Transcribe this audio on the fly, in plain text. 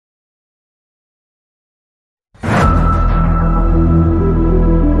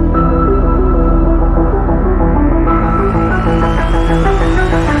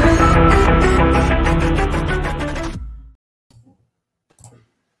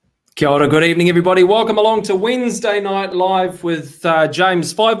Kia ora, good evening, everybody. Welcome along to Wednesday Night Live with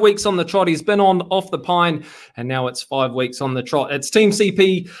James. 5 weeks on the trot. He's been on Off the Pine, and now it's 5 weeks on the trot. It's Team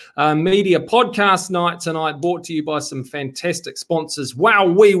CP Media Podcast Night tonight, brought to you by some fantastic sponsors.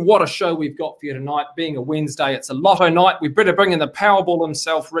 Wowee, what a show we've got for you tonight. Being a Wednesday, it's a lotto night. We better bring in the Powerball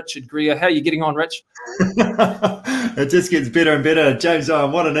himself, Richard Greer. How are you getting on, Rich? It just gets better and better. James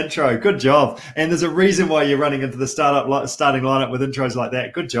Owen, what an intro. Good job. And there's a reason why you're running into the starting lineup with intros like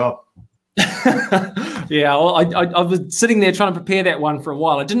that. Good job. Yeah, well, I was sitting there trying to prepare that one for a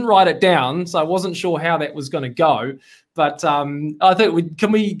while. I didn't write it down, so I wasn't sure how that was going to go. But I think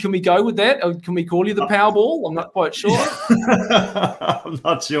can we go with that? Or can we call you the Powerball? I'm not quite sure. I'm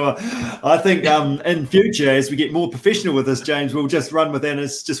not sure. I think in future, as we get more professional with this, James, we'll just run with that.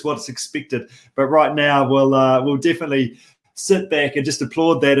 It's just what's expected. But right now, we'll definitely sit back and just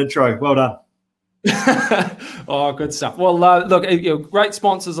applaud that intro. Well done. Oh, good stuff. Well, look, great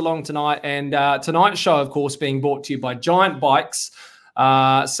sponsors along tonight, and tonight's show, of course, being brought to you by Giant Bikes,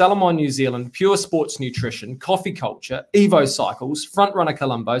 Salomon New Zealand, Pure Sports Nutrition, Coffee Culture, Evo Cycles, Frontrunner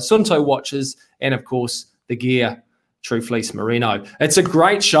Colombo, Sunto Watches, and of course the gear, True Fleece Merino. It's a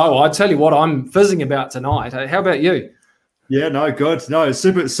great show. I tell you what, I'm fizzing about tonight. How about you? Yeah, no, good. No,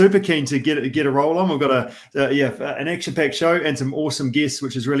 super keen to get a roll on. We've got an action-packed show and some awesome guests,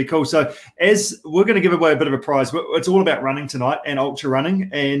 which is really cool. So as we're going to give away a bit of a prize, it's all about running tonight and ultra running.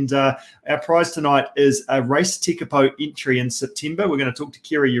 And our prize tonight is a Race Tekapo entry in September. We're going to talk to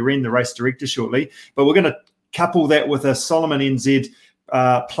Kerry Uren, the race director, shortly. But we're going to couple that with a Solomon NZ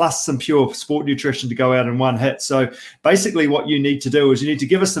plus some Pure Sport Nutrition to go out in one hit. So basically what you need to do is you need to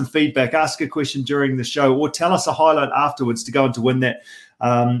give us some feedback, ask a question during the show, or tell us a highlight afterwards to go on to win that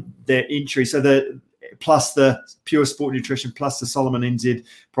entry. So plus the Pure Sport Nutrition plus the Solomon NZ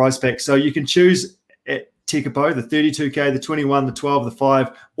prize pack. So you can choose at Tekapo, the 32K, the 21, the 12, the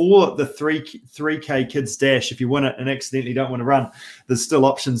 5, or the 3K Kids Dash. If you win it and accidentally don't want to run, there's still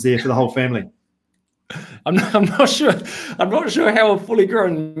options there for the whole family. I'm not sure how a fully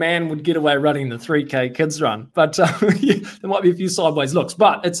grown man would get away running the 3K kids run, but there might be a few sideways looks,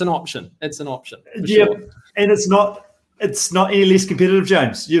 but it's an option. It's an option. Yeah, sure. And it's not any less competitive,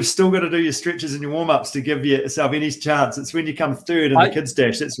 James. You've still got to do your stretches and your warm-ups to give yourself any chance. It's when you come third in the kids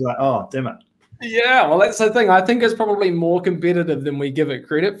dash, it's like, oh, damn it. Yeah, well, that's the thing. I think it's probably more competitive than we give it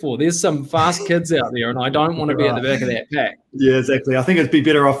credit for. There's some fast kids out there, and I don't want to be at the back of that pack. Yeah, exactly. I think it'd be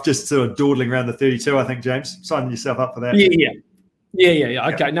better off just sort of dawdling around the 32, I think, James. Signing yourself up for that. Yeah.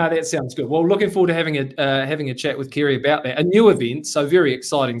 Okay, no, that sounds good. Well, looking forward to having a chat with Kerry about that. A new event, so very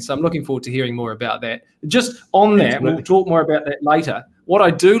exciting. So I'm looking forward to hearing more about that. Just on that, we'll talk more about that later. What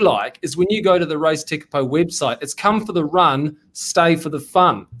I do like is when you go to the Race Tekapo website, it's come for the run, stay for the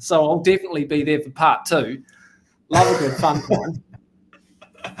fun. So I'll definitely be there for part 2. Love a good fun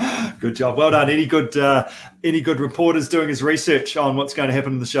time. Good job. Well done. Any good reporters doing his research on what's going to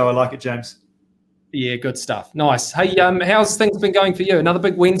happen in the show? I like it, James. Yeah, good stuff. Nice. Hey, how's things been going for you? Another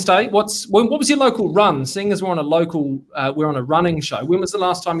big Wednesday. What was your local run? Seeing as we're on a running show. When was the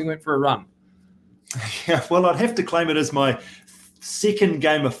last time you went for a run? Yeah, well, I'd have to claim it as my second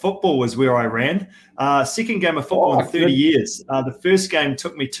game of football was where I ran. Second game of football in 30 years. The first game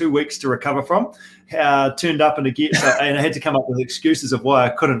took me 2 weeks to recover from. Turned up and I had to come up with excuses of why I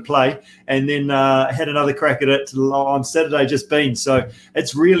couldn't play, and then had another crack at it on Saturday just been. So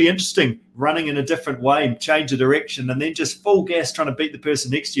it's really interesting running in a different way, change of direction, and then just full gas trying to beat the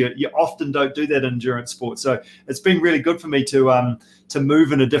person next to you. You often don't do that in endurance sport. So it's been really good for me to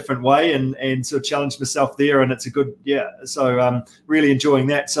move in a different way and sort of challenge myself there. And it's a good, so really enjoying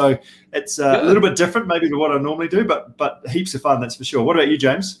that. So it's a little bit different maybe to what I normally do, but heaps of fun, that's for sure. What about you,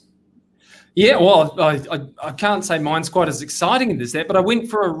 James? Yeah, well, I can't say mine's quite as exciting as that, but I went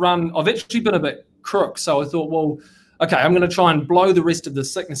for a run. I've actually been a bit crook, so I thought, well, okay, I'm going to try and blow the rest of the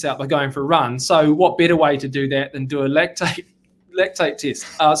sickness out by going for a run. So what better way to do that than do a lactate test?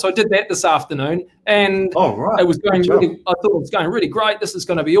 So I did that this afternoon, and it was going really. I thought it was going really great. This is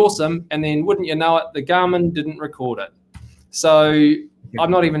going to be awesome, and then wouldn't you know it, the Garmin didn't record it. So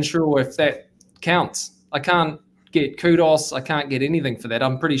I'm not even sure if that counts. I can't get kudos. I can't get anything for that.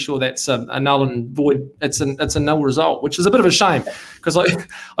 I'm pretty sure that's a null and void. It's a null result, which is a bit of a shame because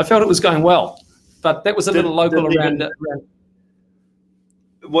I felt it was going well, but that was a little local around.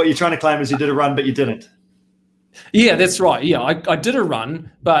 What you're trying to claim is you did a run, but you didn't. Yeah, that's right. Yeah, I did a run,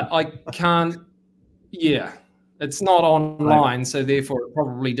 but I can't. Yeah, it's not online, so therefore it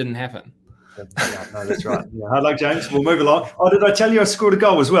probably didn't happen. Yeah, no, that's right. Yeah, hard luck, James. We'll move along. Oh, did I tell you I scored a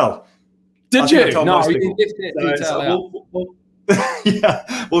goal as well? Did you? No, you did that detail out.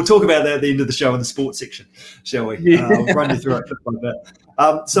 We'll talk about that at the end of the show in the sports section, shall we? Yeah. I'll run you through it bit by bit.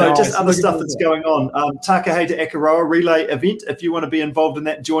 Just other stuff that's going on. Takahata Akaroa relay event. If you want to be involved in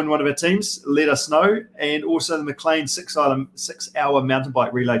that, join one of our teams, let us know. And also the McLean 6-hour mountain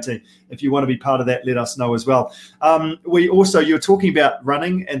bike relay team. If you want to be part of that, let us know as well. You're talking about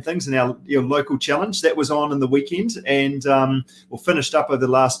running and things in your local challenge. That was on in the weekend and finished up over the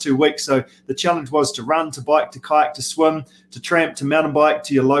last 2 weeks. So the challenge was to run, to bike, to kayak, to swim, to tramp, to mountain bike,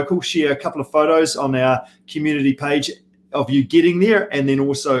 to your local. Share a couple of photos on our community page of you getting there, and then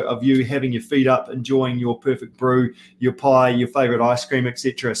also of you having your feet up, enjoying your perfect brew, your pie, your favorite ice cream,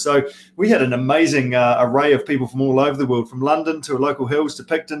 etc. So we had an amazing array of people from all over the world, from London to local hills to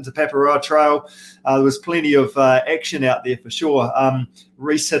Picton to Paparoa Trail. There was plenty of action out there for sure.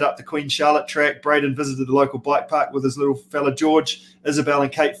 Reese hit up the Queen Charlotte track. Braden visited the local bike park with his little fella George. Isabel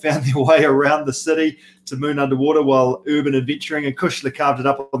and Kate found their way around the city to Moon Underwater while urban adventuring, and Kushla carved it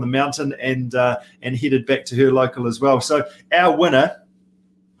up on the mountain and headed back to her local as well. So our winner,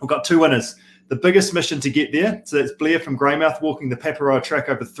 we've got 2 winners. The biggest mission to get there, so that's Blair from Greymouth walking the Paparoa track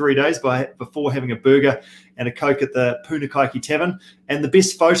over 3 days before having a burger and a Coke at the Punakaiki Tavern. And the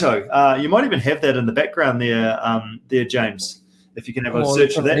best photo, you might even have that in the background there, James. If you can have a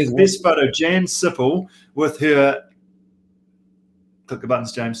search for that. The best photo, Jan Sipple with her. Click the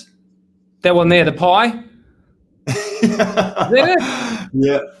buttons, James. That one there, the pie. Is that it?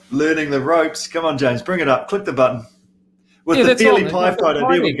 Yeah, learning the ropes. Come on, James, bring it up. Click the button. With the Fairly Pie photo,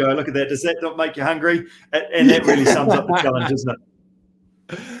 there we go. Look at that. Does that not make you hungry? And that really sums up the challenge, doesn't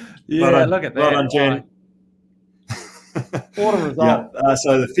it? Yeah, look at that. Well done, Jan. What a result. Yeah.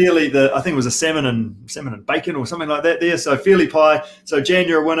 So the Fairly, I think it was a salmon and bacon or something like that there. So Fairly Pie. So Jan,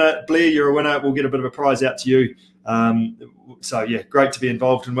 you're a winner. Blair, you're a winner. We'll get a bit of a prize out to you. Great to be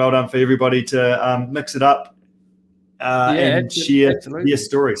involved, and well done for everybody to mix it up and share their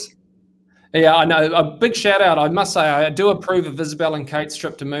stories. Yeah, I know. A big shout out. I must say, I do approve of Isabel and Kate's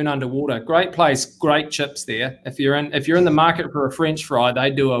trip to Moon Underwater. Great place, great chips there. If you're in the market for a French fry, they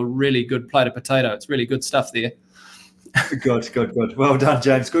do a really good plate of potato. It's really good stuff there. Good. Well done,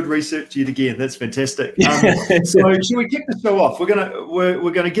 James. Good research yet again. That's fantastic. So, should we kick the show off?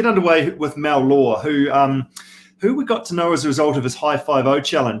 We're gonna get underway with Mal Law, who we got to know as a result of his High 5-0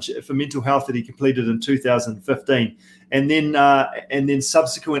 challenge for mental health that he completed in 2015, and then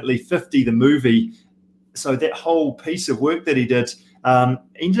subsequently 50, the movie. So that whole piece of work that he did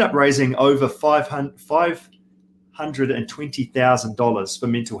ended up raising over $520,000 for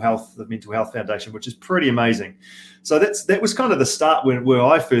mental health, the Mental Health Foundation, which is pretty amazing. So that was kind of the start where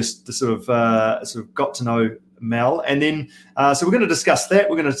I first sort of got to know Mel, and then so we're going to discuss that.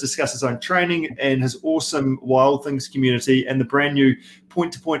 We're going to discuss his own training and his awesome Wild Things community, and the brand new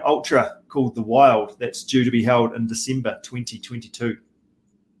point-to-point ultra called the Wild that's due to be held in December 2022.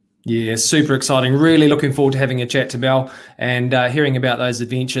 Yeah, super exciting. Really looking forward to having a chat to Mel and hearing about those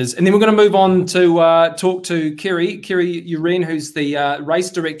adventures. And then we're going to move on to talk to Kerry Uren, who's the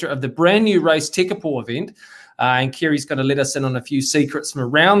race director of the brand new race Tekapo event. And Kerry's going to let us in on a few secrets from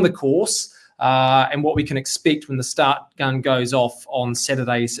around the course and what we can expect when the start gun goes off on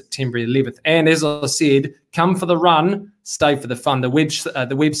Saturday, September 11th. And as I said, come for the run, stay for the fun. The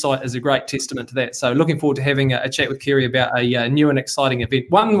website is a great testament to that. So looking forward to having a chat with Kerry about a new and exciting event,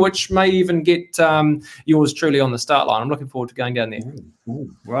 one which may even get yours truly on the start line. I'm looking forward to going down there.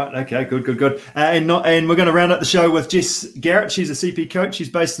 Ooh, right. Okay. Good. And we're going to round up the show with Jess Garrett. She's a CP coach. She's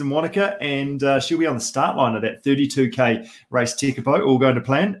based in Wanaka, and she'll be on the start line of that 32K race Tekapo, all going to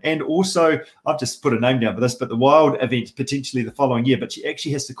plan. And also, I've just put a name down for this, but the Wild event potentially the following year, but she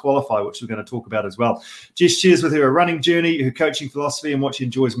actually has to qualify, which we're going to talk about as well. Jess shares with her a running journey, her coaching philosophy, and what she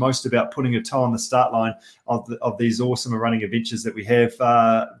enjoys most about putting her toe on the start line of these awesome running adventures that we have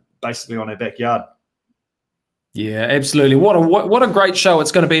basically on our backyard. Yeah, absolutely. What a great show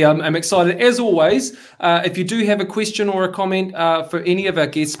it's going to be. I'm excited. As always, if you do have a question or a comment for any of our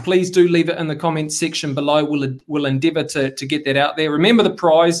guests, please do leave it in the comments section below. We'll endeavour to get that out there. Remember the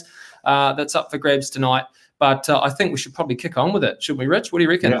prize that's up for grabs tonight. But I think we should probably kick on with it. Shouldn't we, Rich? What do you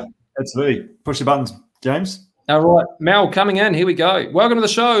reckon? Yeah, absolutely. Push the buttons, James. All right. Mel coming in. Here we go. Welcome to the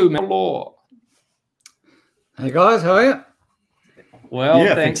show, Mel Law. Hey, guys. How are you? Well,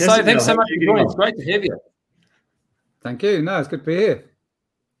 yeah, thanks so much for joining. It's great to have you. Thank you. No, it's good to be here.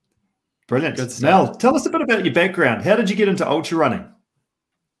 Brilliant. Good stuff. Mel, tell us a bit about your background. How did you get into ultra running?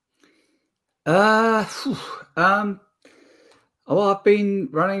 Well, I've been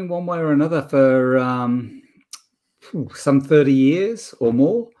running one way or another for some 30 years or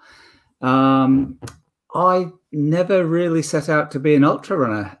more. I never really set out to be an ultra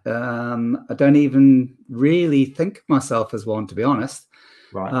runner. I don't even really think of myself as one, to be honest.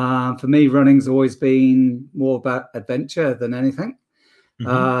 Right. For me, running's always been more about adventure than anything.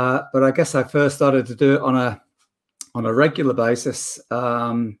 But I guess I first started to do it on a regular basis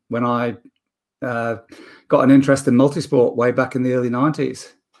when I got an interest in multisport way back in the early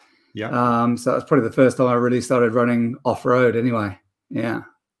 90s. Yeah. So that was probably the first time I really started running off-road anyway. Yeah.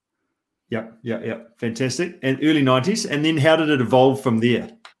 Yeah. Fantastic. And early 90s. And then how did it evolve from there?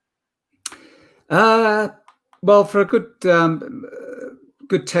 Well, for a good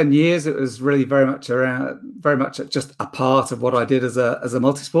 10 years, it was really very much just a part of what I did as a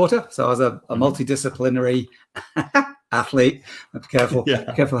multisporter. So I was a multidisciplinary athlete. Be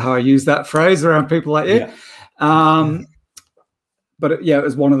careful how I use that phrase around people like you. Yeah. But it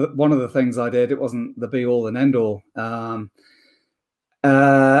was one of the things I did. It wasn't the be all and end all.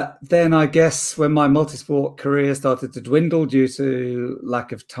 Then I guess when my multisport career started to dwindle due to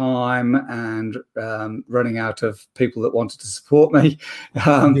lack of time and running out of people that wanted to support me,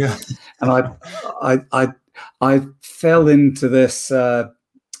 and I fell into this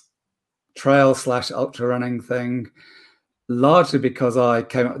trail/ultra running thing largely because I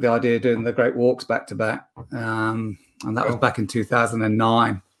came up with the idea of doing the Great Walks back to back, and that was back in 2009,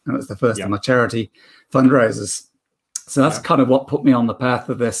 and it was the first of my charity fundraisers. So that's kind of what put me on the path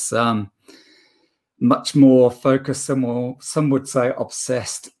of this much more focused, some would say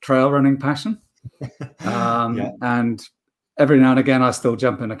obsessed trail running passion. And every now and again, I still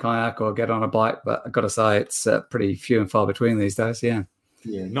jump in a kayak or get on a bike, but I've got to say it's pretty few and far between these days. Yeah,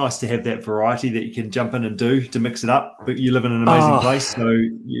 nice to have that variety that you can jump in and do to mix it up. But you live in an amazing place, so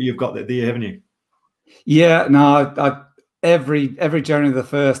you've got that there, haven't you? Yeah, no, Every January the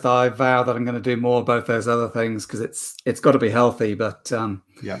 1st, I vow that I'm going to do more of both those other things because it's got to be healthy. But I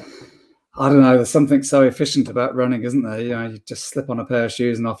don't know. There's something so efficient about running, isn't there? You just slip on a pair of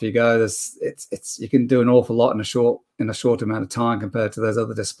shoes and off you go. You can do an awful lot in a short amount of time compared to those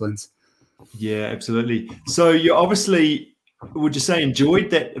other disciplines. Yeah, absolutely. So you obviously, would you say, enjoyed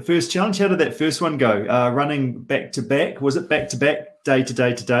that first challenge? How did that first one go? Running back to back? Was it back to back, day to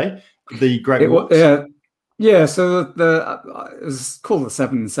day to day? The Great Walks? Yeah, so it was called the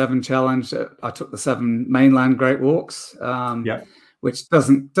 7-7 challenge. I took the 7 mainland Great Walks, which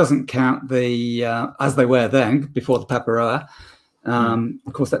doesn't count the as they were then before the Paparoa.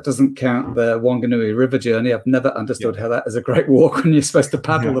 Of course, that doesn't count the Wanganui River journey. I've never understood how that is a great walk when you're supposed to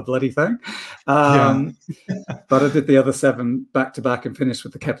paddle the bloody thing. But I did the other 7 back to back and finished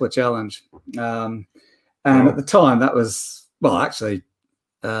with the Kepler Challenge. And at the time, that was actually.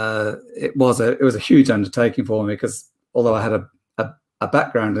 It was a huge undertaking for me because although I had a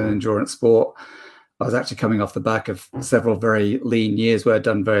background in endurance sport, I was actually coming off the back of several very lean years where I'd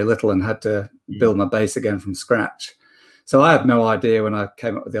done very little and had to build my base again from scratch. So I had no idea when I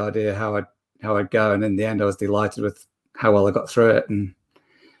came up with the idea how I'd go, and in the end I was delighted with how well I got through it, and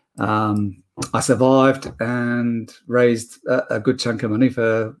I survived and raised a good chunk of money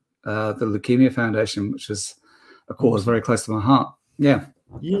for the Leukemia Foundation, which was a cause very close to my heart. Yeah,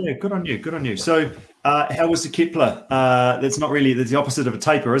 good on you. So how was the Kepler? That's the opposite of a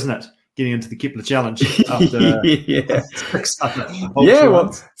taper, isn't it? Getting into the Kepler Challenge after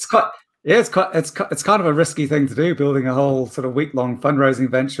it's kind of a risky thing to do, building a whole sort of week-long fundraising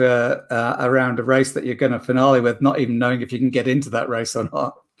venture around a race that you're going to finale with, not even knowing if you can get into that race or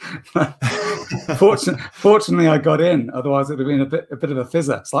not. Fortunately, I got in. Otherwise, it would have been a bit of a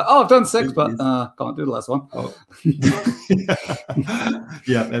fizzer. It's like, I've done 6, but can't do the last one.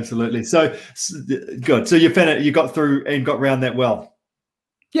 Yeah, absolutely. So good. So you got through and got around that well.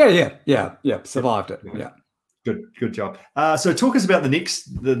 Yeah. Survived it. Yeah. Good job. So talk us about the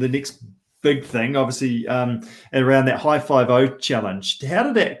next big thing, obviously, and around that High 5-0 challenge. How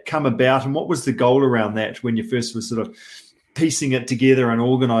did that come about, and what was the goal around that when you first were sort of piecing it together and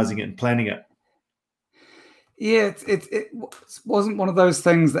organizing it and planning it? Yeah, it wasn't one of those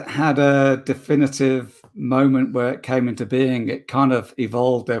things that had a definitive moment where it came into being. It kind of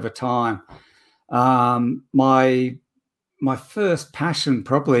evolved over time. My first passion,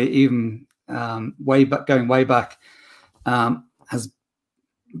 probably even going way back, has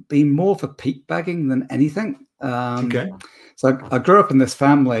been more for peak bagging than anything. Okay. So I grew up in this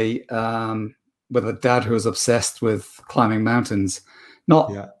family with a dad who was obsessed with climbing mountains,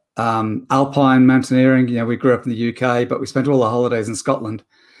 not alpine mountaineering. We grew up in the UK, but we spent all our holidays in Scotland.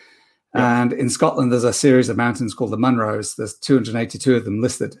 Yeah. And in Scotland, there's a series of mountains called the Munros. There's 282 of them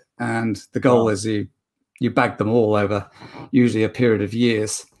listed, and the goal is you bag them all over usually a period of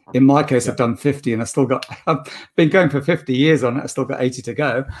years. In my case, I've done 50, and I've been going for 50 years on it. I've still got 80 to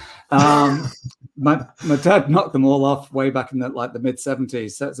go. My dad knocked them all off way back in the mid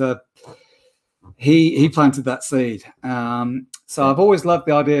 70s. So he planted that seed. So I've always loved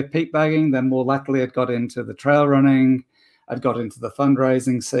the idea of peak bagging. Then more latterly, I got into the trail running. I'd got into the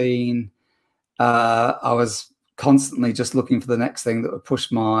fundraising scene. I was constantly just looking for the next thing that would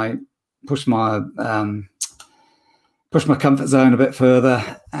push my comfort zone a bit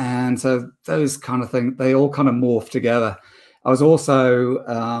further. And so those kind of things, they all kind of morphed together. I was also,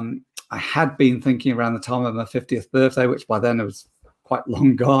 I had been thinking around the time of my 50th birthday, which by then it was quite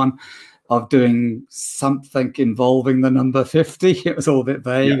long gone, of doing something involving the number 50. It was all a bit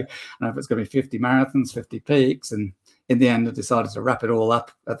vague. I don't know if it's going to be 50 marathons, 50 peaks. And in the end, I decided to wrap it all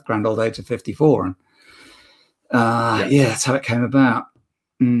up at the grand old age of 54. And that's how it came about.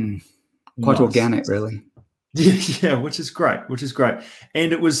 Quite organic, really. Yeah, which is great.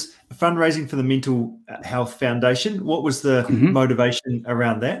 And it was fundraising for the Mental Health Foundation. What was the motivation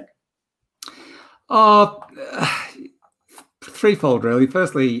around that? Threefold, really.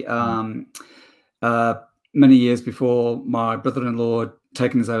 Firstly, many years before my brother-in-law had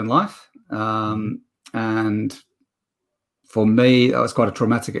taken his own life. And for me, that was quite a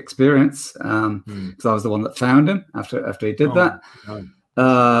traumatic experience because I was the one that found him after he did that.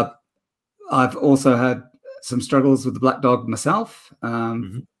 No. I've also had some struggles with the black dog myself.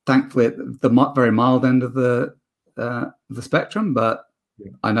 Thankfully, at the very mild end of the spectrum, but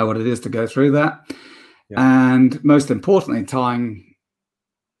I know what it is to go through that. And most importantly, tying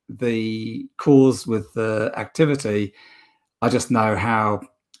the cause with the activity, I just know how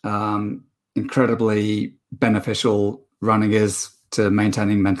incredibly beneficial running is to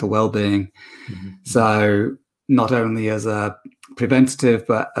maintaining mental well-being. So not only as a preventative,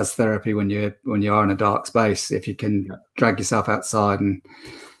 but as therapy when you are in a dark space. If you can drag yourself outside and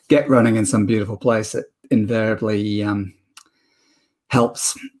get running in some beautiful place, it invariably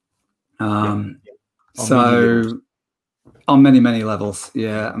helps. So on many levels,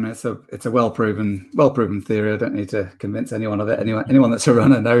 I mean, it's a well proven theory. I don't need to convince anyone of it. Anyone that's a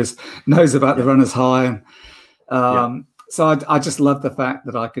runner knows about the runner's high. And so I just love the fact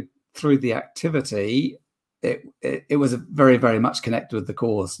that I could, through the activity, it was very, very much connected with the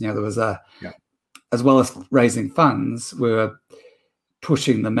cause. There was as well as raising funds, we were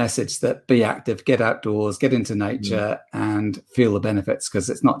pushing the message that be active, get outdoors, get into nature, and feel the benefits, because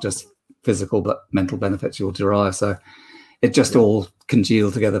it's not just physical but mental benefits you'll derive. So it just all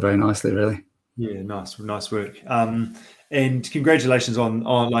congealed together very nicely, really. Yeah, nice work. And congratulations on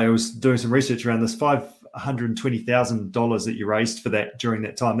I was doing some research around this $520,000 that you raised for that during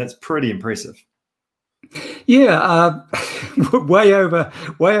that time. That's pretty impressive. Yeah, way over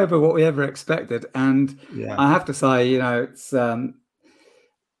what we ever expected. And I have to say, it's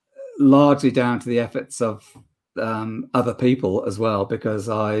largely down to the efforts of other people as well, because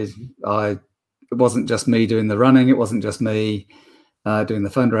it wasn't just me doing the running, it wasn't just me doing the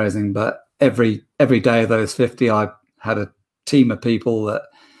fundraising, but every day of those 50, I had a team of people that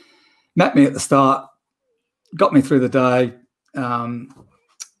met me at the start, got me through the day, and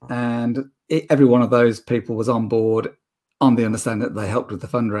every one of those people was on board on the understanding that they helped with the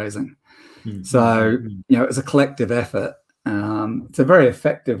fundraising. So, it was a collective effort. It's a very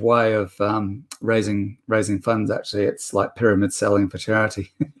effective way of raising funds. Actually, it's like pyramid selling for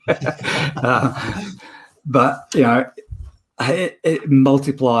charity. But it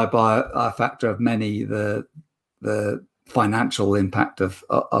multiplied by a factor of many the financial impact of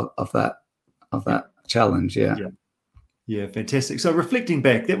that challenge. Yeah, fantastic. So reflecting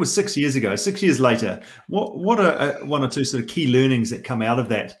back, that was 6 years ago. 6 years later, what are one or two sort of key learnings that come out of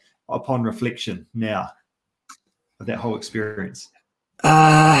that upon reflection now of that whole experience?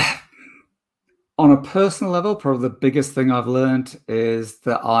 On a personal level, probably the biggest thing I've learned is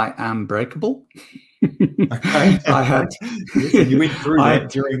that I am breakable. Okay. You went through that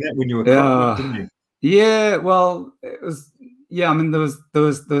during that when you were didn't you? Yeah, well, it was. I mean, there was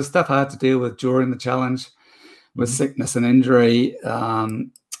stuff I had to deal with during the challenge, with sickness and injury,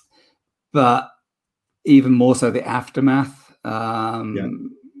 but even more so the aftermath,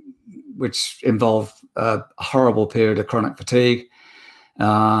 which involved a horrible period of chronic fatigue,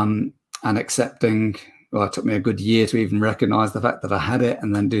 and accepting. Well, it took me a good year to even recognize the fact that I had it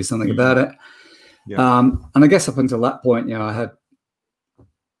and then do something about it. And I guess up until that point, I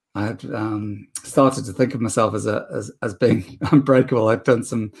had started to think of myself as being unbreakable. I'd done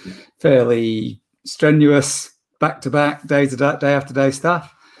some fairly strenuous back-to-back day after day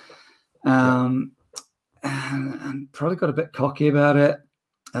stuff, and probably got a bit cocky about it.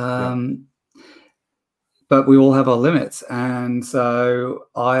 But we all have our limits, and so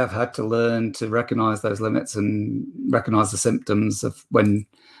I have had to learn to recognize those limits and recognize the symptoms of when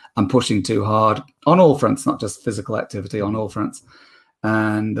I'm pushing too hard on all fronts, not just physical activity, on all fronts,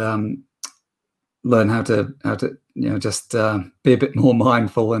 and learn how to just be a bit more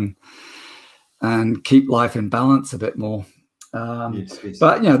mindful and keep life in balance a bit more. Yes.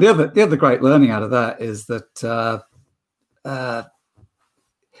 But the other great learning out of that is that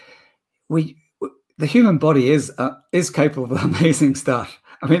the human body is capable of amazing stuff.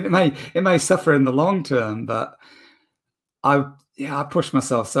 I mean, it may suffer in the long term, but I pushed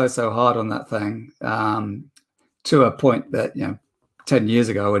myself so hard on that thing to a point that 10 years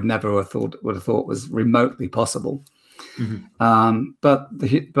ago I would never have thought was remotely possible. Mm-hmm. But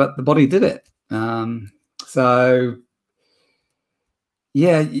the body did it. So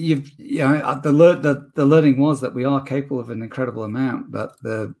yeah, the learning was that we are capable of an incredible amount, but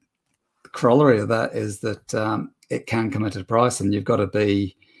the corollary of that is that it can come at a price, and you've got to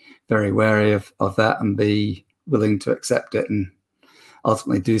be very wary of that and be willing to accept it and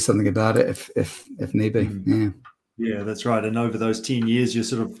ultimately do something about it if need be. Mm-hmm. Yeah, that's right. And over those 10 years, you're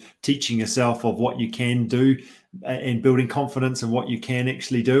sort of teaching yourself of what you can do and building confidence in what you can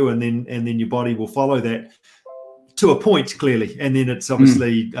actually do, and then your body will follow that to a point, clearly. And then it's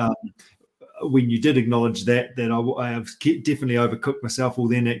obviously when you did acknowledge that I have definitely overcooked myself, well,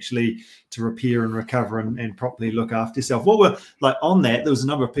 then actually to repair and recover and properly look after yourself. What were like on that? There was a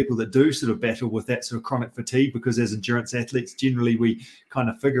number of people that do sort of battle with that sort of chronic fatigue, because as endurance athletes, generally we kind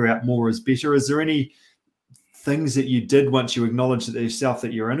of figure out more is better. Is there any things that you did once you acknowledged that yourself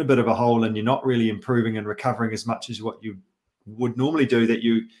that you're in a bit of a hole and you're not really improving and recovering as much as what you would normally do, that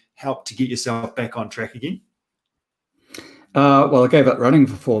you helped to get yourself back on track again? Well, I gave up running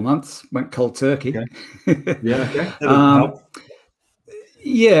for 4 months, went cold turkey. Okay. Yeah, okay. Help.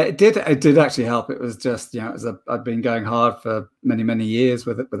 Yeah, it did. It did actually help. It was just, I'd been going hard for many years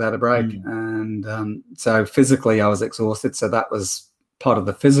without a break, and so physically I was exhausted. So that was part of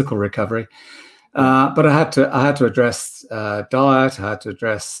the physical recovery. But I had to address diet. I had to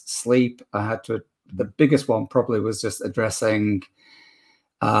address sleep. The biggest one probably was just addressing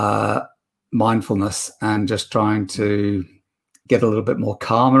mindfulness and just trying to get a little bit more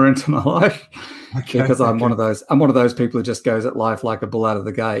calmer into my life, because I'm one of those people who just goes at life like a bull out of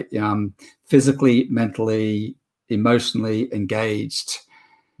the gate. I'm physically, mentally, emotionally engaged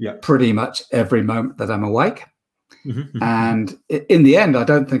pretty much every moment that I'm awake. Mm-hmm. And in the end, I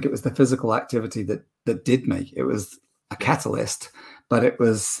don't think it was the physical activity that did me. It was a catalyst, but it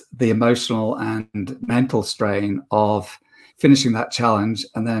was the emotional and mental strain of finishing that challenge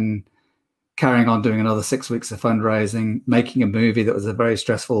and then carrying on doing another 6 weeks of fundraising, making a movie that was a very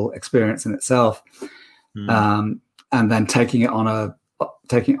stressful experience in itself, and then taking it on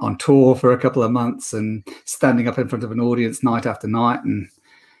tour for a couple of months and standing up in front of an audience night after night, and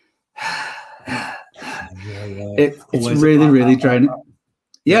it's really draining.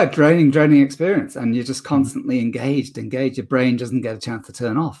 Yeah, draining experience, and you're just constantly engaged. Your brain doesn't get a chance to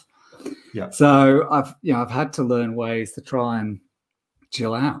turn off. Yeah. So I've had to learn ways to try and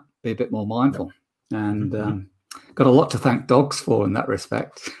chill out, be a bit more mindful, and got a lot to thank dogs for in that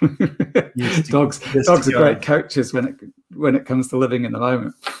respect. Yes, dogs are great coaches when it comes to living in the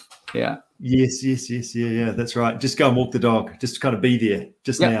moment. Yeah. Yes. Yeah. That's right. Just go and walk the dog. Just kind of be there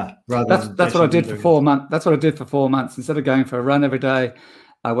now. That's what I did for 4 months. That's what I did for 4 months. Instead of going for a run every day,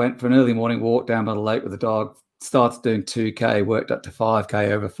 I went for an early morning walk down by the lake with the dog. Started doing 2K, worked up to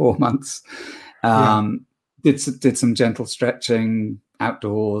 5K over 4 months. Did some gentle stretching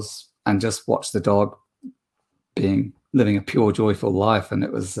outdoors and just watched the dog living a pure, joyful life. And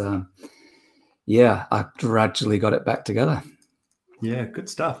it was, I gradually got it back together. Yeah, good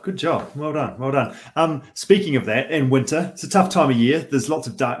stuff. Good job. Well done. Speaking of that, in winter, it's a tough time of year. There's lots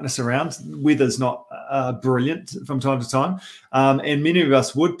of darkness around. Weather's not brilliant from time to time. And many of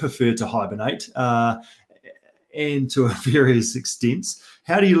us would prefer to hibernate and to various extents.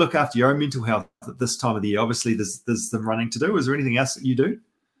 How do you look after your own mental health at this time of the year? Obviously, there's some running to do. Is there anything else that you do?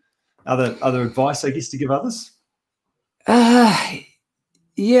 Other advice, I guess, to give others?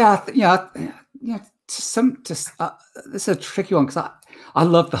 It's a tricky one, because I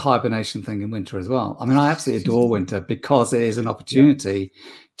love the hibernation thing in winter as well. I mean, I absolutely adore winter because it is an opportunity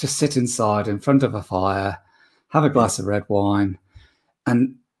to sit inside in front of a fire, have a glass of red wine,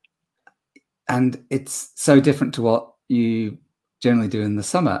 and it's so different to what you generally do in the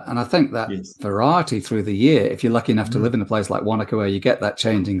summer. And I think that variety through the year, if you're lucky enough to live in a place like Wanaka where you get that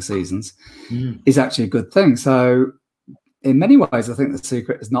changing seasons, is actually a good thing. So in many ways, I think the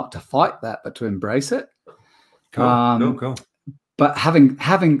secret is not to fight that, but to embrace it. Cool. But having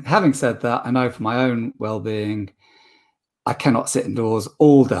said that, I know for my own well-being, I cannot sit indoors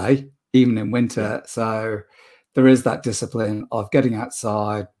all day, even in winter. So there is that discipline of getting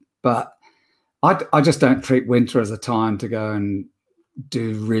outside. But I just don't treat winter as a time to go and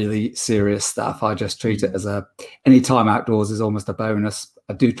do really serious stuff. I just treat it as any time outdoors is almost a bonus.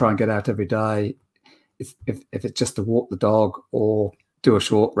 I do try and get out every day. if it's just to walk the dog or do a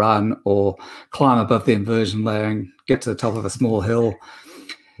short run or climb above the inversion layer and get to the top of a small hill.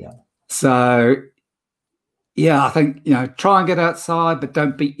 Yeah. So, yeah, I think, try and get outside, but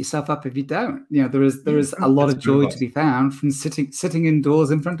don't beat yourself up if you don't. There is a lot of joy to be found from sitting indoors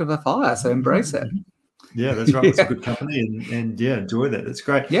in front of a fire. So embrace it. Yeah, that's right. It's a good company, and enjoy that. That's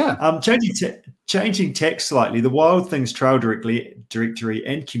great. Yeah. Changing tack slightly, the Wild Things Trail Directory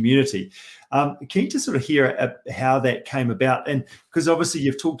and community. Can you just sort of hear how that came about? And because obviously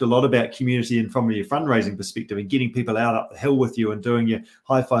you've talked a lot about community and from your fundraising perspective and getting people out up the hill with you and doing your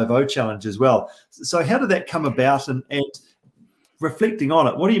High 5 challenge as well. So how did that come about? And reflecting on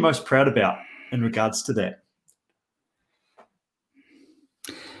it, what are you most proud about in regards to that?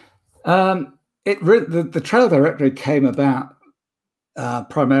 The Trail Directory came about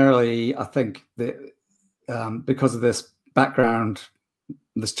primarily, I think, because of this background,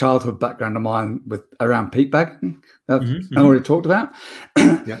 this childhood background of mine around peat bagging that I already talked about.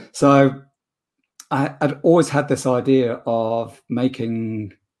 Yeah. So I'd always had this idea of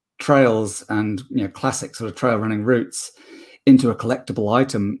making trails and classic sort of trail running routes into a collectible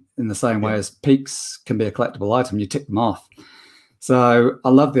item in the same way as peaks can be a collectible item. You tick them off. So I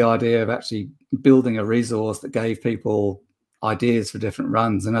love the idea of actually building a resource that gave people ideas for different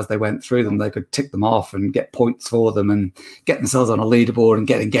runs, and as they went through them, they could tick them off and get points for them and get themselves on a leaderboard and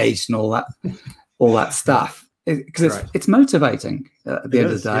get engaged and all that stuff. Because it's motivating at the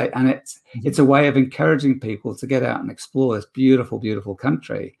end of the day, and it's a way of encouraging people to get out and explore this beautiful, beautiful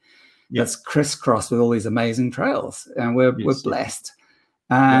country that's crisscrossed with all these amazing trails, and we're blessed.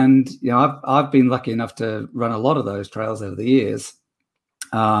 And I've been lucky enough to run a lot of those trails over the years,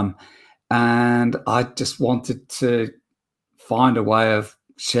 and I just wanted to find a way of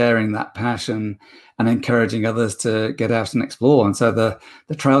sharing that passion and encouraging others to get out and explore. And so the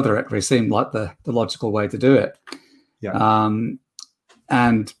Trail Directory seemed like the logical way to do it. Yeah.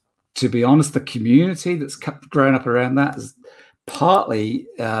 And to be honest, the community that's grown up around that has partly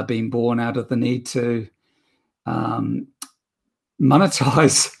been born out of the need to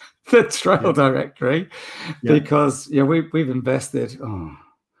monetize the Trail Directory, because we've invested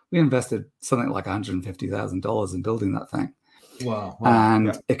something like $150,000 in building that thing. Wow.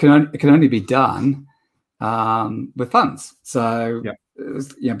 And it can only be done with funds. So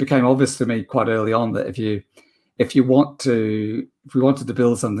it became obvious to me quite early on that if we wanted to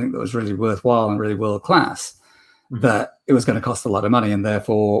build something that was really worthwhile and really world class, that it was going to cost a lot of money, and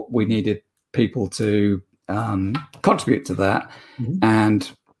therefore we needed people to contribute to that. And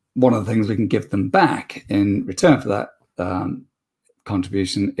one of the things we can give them back in return for that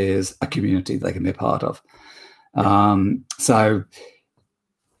contribution is a community they can be a part of. So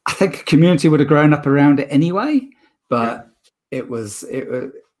I think a community would have grown up around it anyway, but there's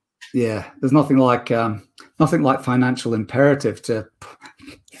nothing like financial imperative to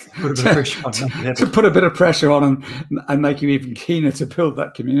put a bit of pressure on them and make you even keener to build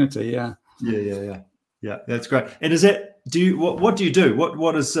that community. Yeah, that's great. And is that, what do you do?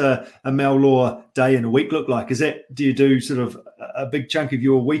 What does a Mal Law day in a week look like? Do you do sort of a big chunk of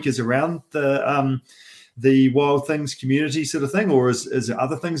your week is around the Wild Things community sort of thing, or is there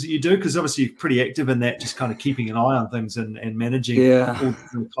other things that you do? Because obviously you're pretty active in that, just kind of keeping an eye on things and managing all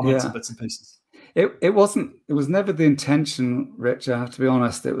the comments and bits and pieces. It was never the intention, Rich. I have to be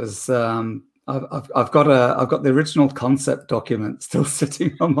honest. It was I've got the original concept document still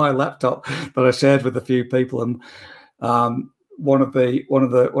sitting on my laptop that I shared with a few people, and one of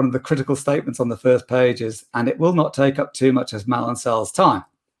the critical statements on the first page is, "And it will not take up too much of Mal and Sal's time."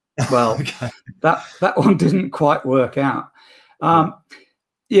 Well, that one didn't quite work out. I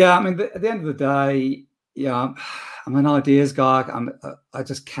mean, at the end of the day, I'm an ideas guy. I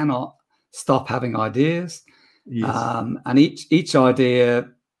just cannot stop having ideas, and each idea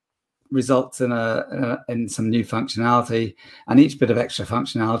results in some new functionality, and each bit of extra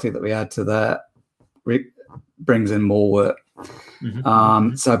functionality that we add to that brings in more work.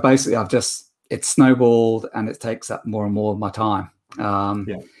 So basically, it's snowballed, and it takes up more and more of my time.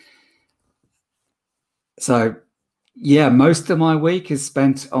 So most of my week is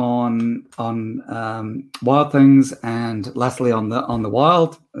spent on Wild Things, and lastly on the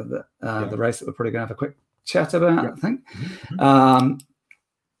Wild, the race that we're probably going to have a quick chat about. I think.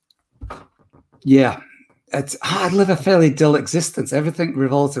 I live a fairly dull existence. Everything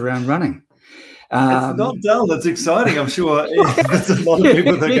revolves around running. It's not dull. It's exciting. I'm sure there's a lot of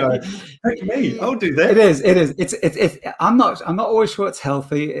people that go, "Heck me, I'll do that." It is. It's. I'm not always sure it's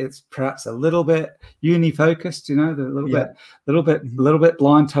healthy. It's perhaps a little bit uni focused. A little bit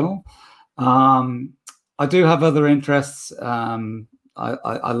blind tunnel. I do have other interests.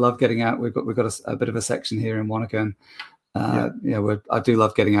 I love getting out. We've got a bit of a section here in Wanaka, and I do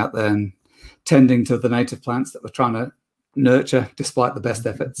love getting out there and tending to the native plants that we're trying to nurture, despite the best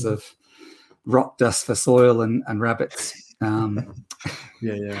efforts of rock dust for soil and rabbits. But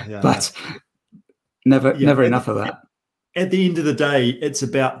never enough of that. At the end of the day, it's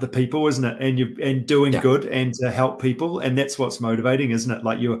about the people, isn't it? And doing good and to help people, and that's what's motivating, isn't it?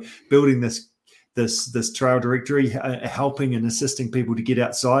 Like you're building this trail directory, helping and assisting people to get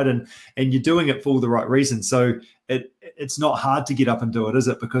outside, and you're doing it for all the right reasons. So it's not hard to get up and do it, is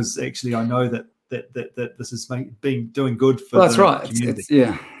it? Because actually, I know that this has been doing good for the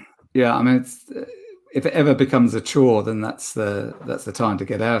community. Yeah. I mean, if it ever becomes a chore, then that's the time to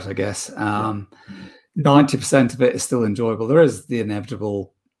get out, I guess. 90% of it is still enjoyable. There is the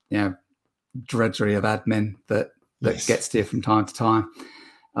inevitable, drudgery of admin that gets to you from time to time.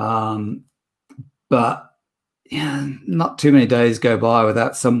 But not too many days go by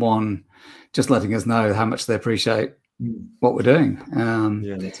without someone just letting us know how much they appreciate what we're doing.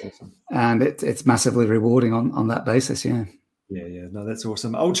 That's awesome. And it's massively rewarding on that basis. Yeah. No, that's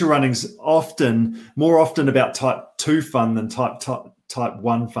awesome. Ultra running's more often about type 2 fun than type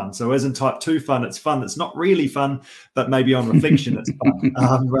 1 fun. So as in type 2 fun, it's fun that's not really fun, but maybe on reflection it's fun,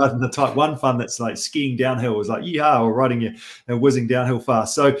 rather than the type 1 fun that's like skiing downhill is like yeehaw, or riding whizzing downhill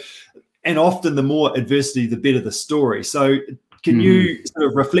fast. So, and often the more adversity, the better the story. So can you sort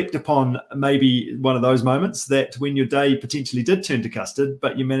of reflect upon maybe one of those moments that when your day potentially did turn to custard,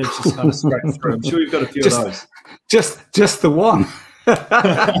 but you managed to kind of scrape through? I'm sure you've got a few of those. Just the one.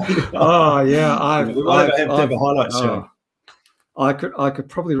 Oh yeah, I have to have a highlight show. I could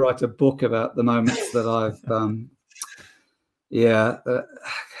probably write a book about the moments that I've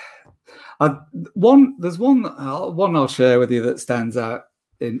there's one I'll share with you that stands out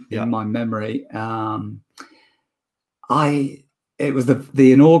in my memory. It was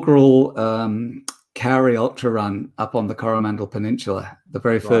the inaugural Kauri Ultra Run up on the Coromandel Peninsula, the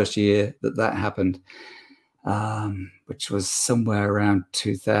very first year that happened, which was somewhere around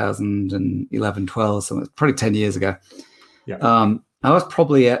 2011-12, so it was probably 10 years ago. I was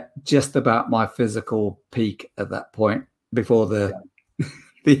probably at just about my physical peak at that point before the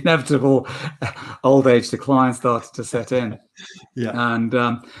inevitable old age decline started to set in. And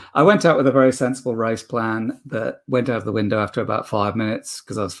I went out with a very sensible race plan that went out of the window after about 5 minutes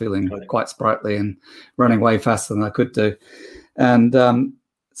because I was feeling quite sprightly and running way faster than I could do. And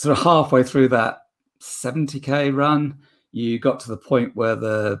sort of halfway through that 70k run, you got to the point where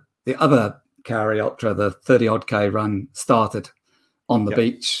the other Kauri Ultra, the 30-odd K run, started on the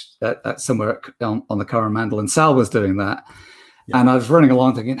beach at somewhere on the Coromandel, and Sal was doing that. And I was running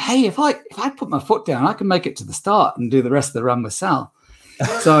along thinking, hey, if I put my foot down, I can make it to the start and do the rest of the run with Sal.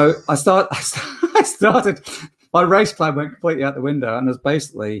 So I started, my race plan went completely out the window, and it was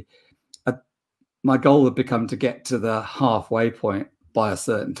basically my goal had become to get to the halfway point by a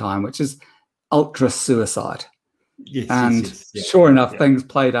certain time, which is ultra suicide. Sure enough, things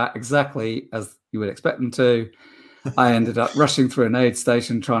played out exactly as you would expect them to. I ended up rushing through an aid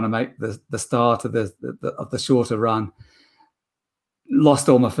station trying to make the start of the shorter run. Lost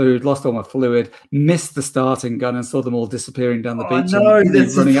all my food, lost all my fluid, missed the starting gun, and saw them all disappearing down the beach. And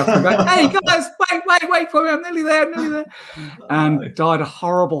running up and going, "Hey guys, wait for me! I'm nearly there!" And died a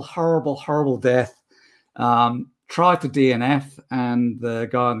horrible death. Tried to DNF, and the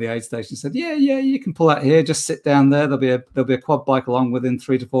guy on the aid station said, "Yeah, you can pull out here. Just sit down there. There'll be a quad bike along within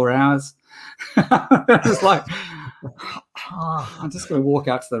 3 to 4 hours." I was like, I'm just going to walk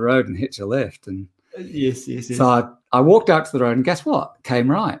out to the road and hitch a lift. And yes. So I walked out to the road, and guess what? Came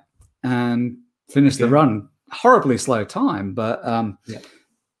right and finished the run. Horribly slow time, but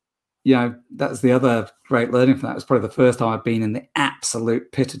that's the other great learning from that. It was probably the first time I've been in the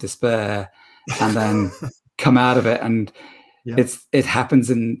absolute pit of despair, and then come out of it. And it happens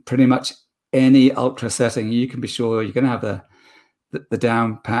in pretty much any ultra setting. You can be sure you're going to have the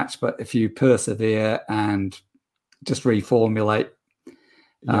down patch, but if you persevere and just reformulate,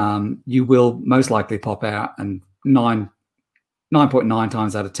 you will most likely pop out, and 9.9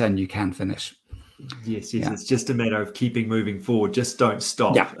 times out of 10 you can finish. Yes. It's just a matter of keeping moving forward. Just don't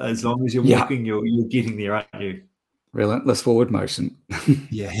stop. As long as you're walking, you're getting there, aren't you? Relentless forward motion.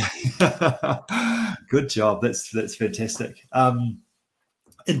 Good job. That's fantastic.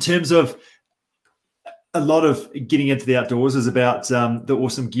 In terms of a lot of getting into the outdoors is about the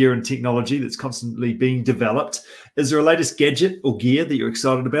awesome gear and technology that's constantly being developed. Is there a latest gadget or gear that you're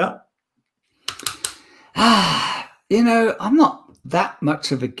excited about? I'm not that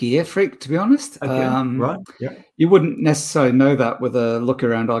much of a gear freak, to be honest. Right. You wouldn't necessarily know that with a look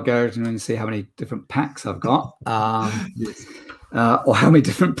around our garage and see how many different packs I've got. or how many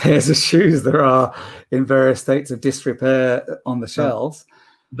different pairs of shoes there are in various states of disrepair on the shelves.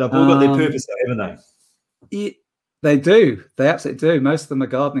 They've all got their purpose, though, haven't they? They do. They absolutely do. Most of them are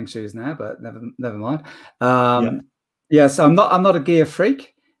gardening shoes now, but never mind. Yeah. So I'm not a gear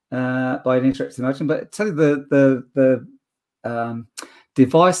freak by any stretch of the imagination, but tell you the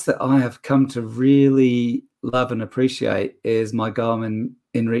device that I have come to really love and appreciate is my Garmin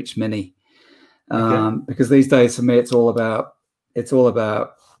InReach Mini. Because these days for me it's all about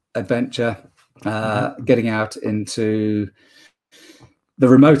adventure, getting out into the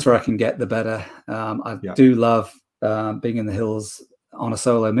remoter I can get, the better. I do love being in the hills on a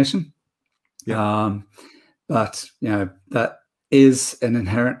solo mission. But that is an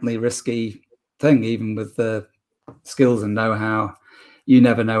inherently risky thing, even with the skills and know-how. You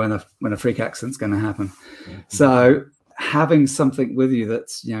never know when a freak accident's going to happen. So having something with you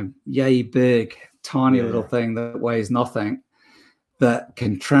that's yay big, tiny little thing that weighs nothing, that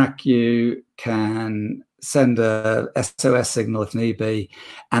can track you, can send a SOS signal if need be,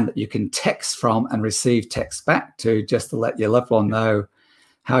 and that you can text from and receive text back to, just to let your loved one know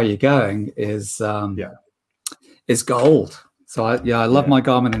how you're going, is gold. So I love my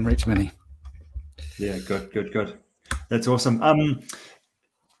Garmin InReach Mini. Yeah, good. That's awesome.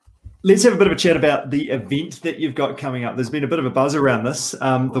 Let's have a bit of a chat about the event that you've got coming up. There's been a bit of a buzz around this,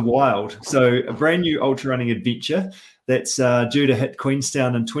 the Wild. So a brand new ultra running adventure that's due to hit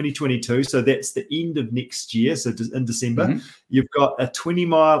Queenstown in 2022. So that's the end of next year. So in December, you've got a 20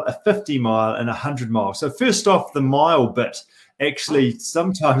 mile, a 50 mile, and a 100 mile. So first off, the mile bit. Actually,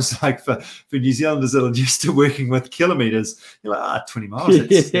 sometimes like for New Zealanders that are used to working with kilometres, you're like, 20 miles,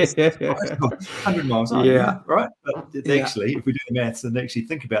 that's 100 miles, right? But actually, if we do the maths and actually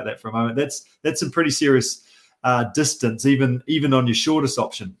think about that for a moment, that's some pretty serious distance, even on your shortest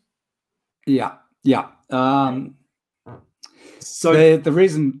option. Yeah. So the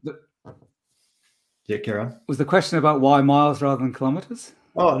reason... carry on. Was the question about why miles rather than kilometres?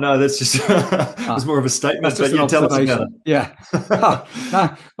 Oh no, that's just it's more of a statement. But you tell us about it. Yeah.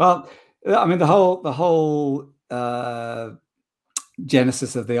 No, well, I mean, the whole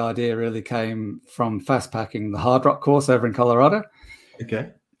genesis of the idea really came from fast packing the Hard Rock course over in Colorado.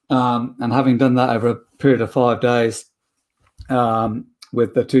 Okay. And having done that over a period of 5 days,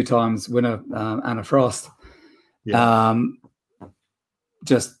 with the 2 times winner Anna Frost,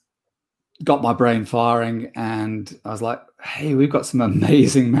 just got my brain firing, and I was like, hey, we've got some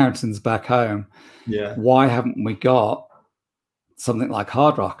amazing mountains back home. Yeah. Why haven't we got something like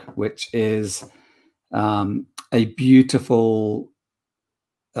Hard Rock, which is a beautiful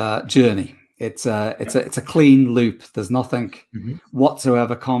journey. It's a clean loop. There's nothing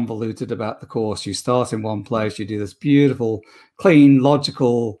whatsoever convoluted about the course. You start in one place, you do this beautiful, clean,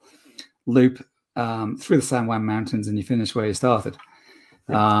 logical loop through the San Juan Mountains, and you finish where you started.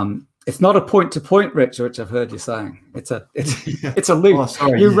 It's not a point-to-point, Richard, which I've heard you saying. It's a loop. Oh,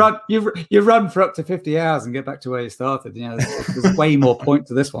 sorry, you run for up to 50 hours and get back to where you started. There's way more point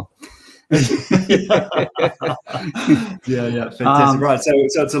to this one. Fantastic. Right, so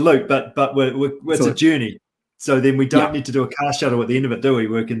it's a loop, but it's a journey. So then we don't need to do a car shuttle at the end of it, do we?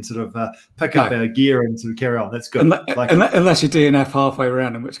 We can sort of pick up our gear and sort of carry on. That's good. Unless you DNF halfway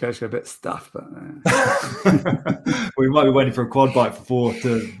around, in which case you're a bit stuffed. But we might be waiting for a quad bike for 4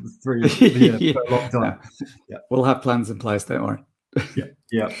 to 3 years for a long time. Yeah, we'll have plans in place. Don't worry.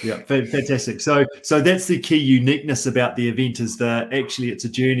 Yeah, fantastic. So that's the key uniqueness about the event, is that actually it's a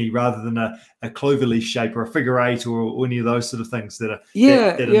journey rather than a cloverleaf shape or a figure 8 or any of those sort of things that are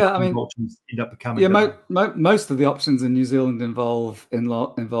I mean, end up becoming. Yeah, most of the options in New Zealand involve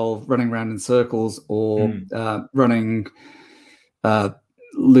running around in circles or running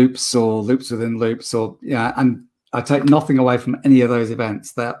loops or loops within loops, and I take nothing away from any of those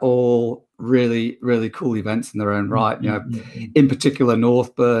events. They're all really, really cool events in their own right. In particular,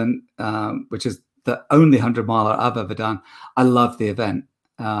 Northburn, which is the only 100 miler I've ever done. I love the event.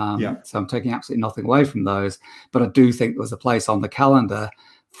 So I'm taking absolutely nothing away from those. But I do think there was a place on the calendar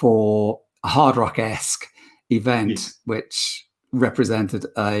for a Hard Rock-esque event, which represented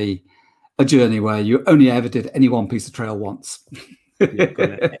a journey where you only ever did any one piece of trail once.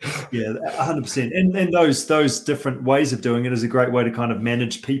 100%. And those different ways of doing it is a great way to kind of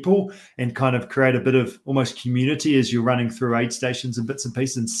manage people and kind of create a bit of almost community as you're running through aid stations and bits and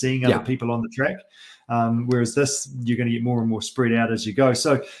pieces and seeing other people on the track. Whereas this, you're going to get more and more spread out as you go.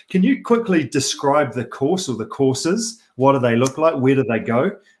 So can you quickly describe the course or the courses? What do they look like? Where do they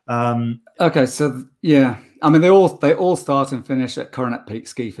go? Okay, so I mean, they all start and finish at Coronet Peak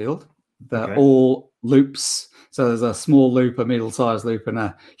Ski Field. They're all loops. So there's a small loop, a middle-sized loop, and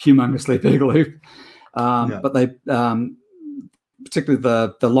a humongously big loop. But particularly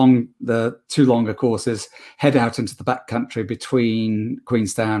the two longer courses, head out into the backcountry between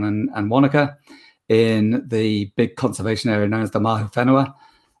Queenstown and Wanaka in the big conservation area known as the Mahu Whenua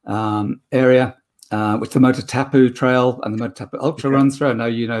area, which the Motutapu Trail and the Motutapu Ultra runs through. I know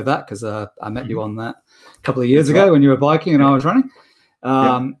you know that because I met you on that a couple of years ago when you were biking and I was running.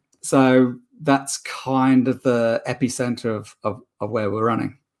 So that's kind of the epicenter of where we're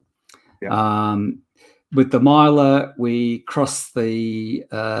running. With the miler, we cross the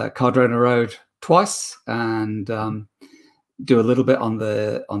Cardrona Road twice and do a little bit on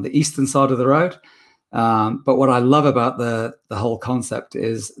the eastern side of the road. But what I love about the whole concept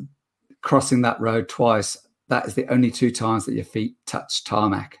is crossing that road twice. That is the only 2 times that your feet touch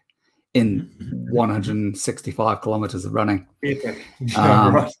tarmac in 165 kilometers of running.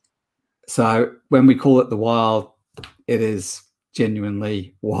 Right. So when we call it the wild, it is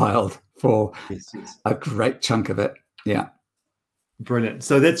genuinely wild for a great chunk of it. Yeah. Brilliant.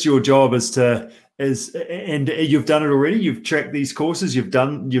 So that's your job and you've done it already. You've tracked these courses. You've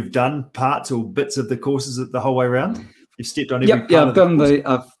done parts or bits of the courses the whole way around. You've stepped on every part. Yeah, I've done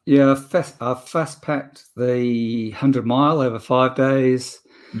I've fast packed the 100 mile over 5 days.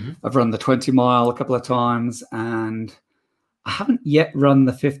 I've run the 20 mile a couple of times, and I haven't yet run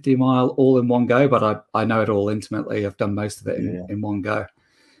the 50 mile all in one go, but I know it all intimately. I've done most of it in one go.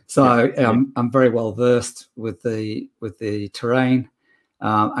 So I'm very well versed with the terrain.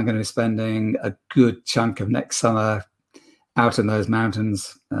 I'm going to be spending a good chunk of next summer out in those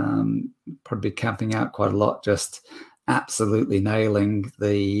mountains, probably camping out quite a lot, just absolutely nailing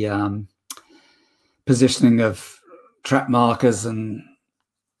the positioning of track markers and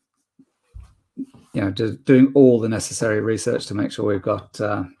just doing all the necessary research to make sure we've got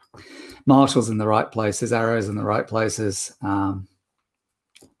marshals in the right places, arrows in the right places,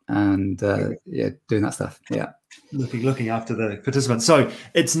 and doing that stuff. Yeah. Looking after the participants. So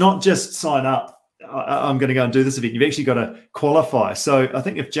it's not just sign up, I'm going to go and do this event. You've actually got to qualify. So I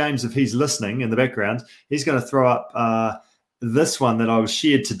think if he's listening in the background, he's going to throw up this one that I was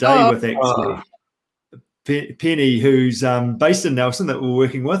shared today with actually Penny, who's based in Nelson that we're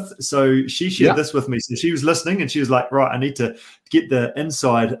working with. So she shared this with me. So she was listening and she was like, right, I need to get the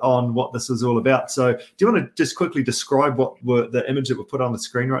inside on what this is all about. So do you want to just quickly describe the image that we put on the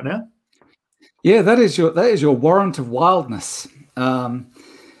screen right now? Yeah, that is your warrant of wildness,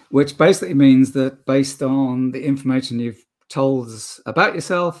 which basically means that based on the information you've told us about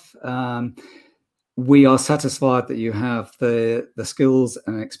yourself, we are satisfied that you have the skills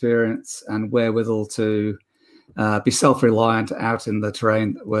and experience and wherewithal to be self-reliant out in the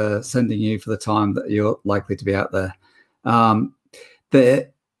terrain that we're sending you for the time that you're likely to be out there. There's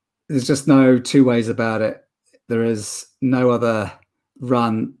just no two ways about it. There is no other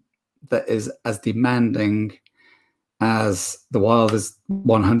run that is as demanding as the Wild is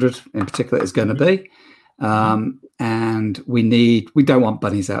 100 in particular is going to be. And we don't want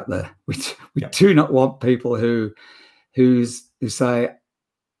bunnies out there. We do not want people who say,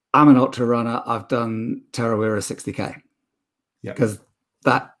 I'm an ultra runner, I've done Tarawera 60K. Because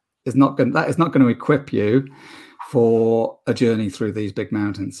that is not going to equip you for a journey through these big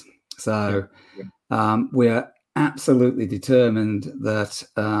mountains. So we're absolutely determined that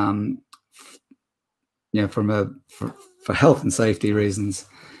for health and safety reasons,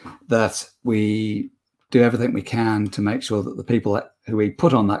 that we do everything we can to make sure that the people who we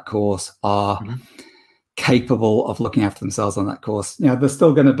put on that course are capable of looking after themselves on that course. There's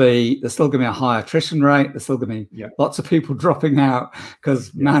still going to be a high attrition rate. There's still going to be lots of people dropping out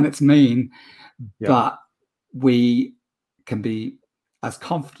because man, it's mean. But we can be as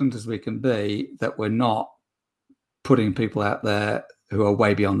confident as we can be that we're not putting people out there who are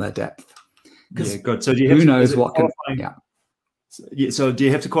way beyond their depth. Yeah, good. So do you have who knows what can? So do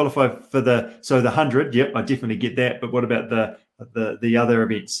you have to qualify for the 100? Yep, I definitely get that. But what about the other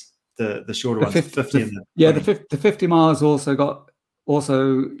events, the shorter ones, 50 and the 50 miles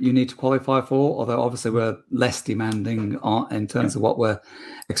also you need to qualify for. Although obviously we're less demanding in terms of what we're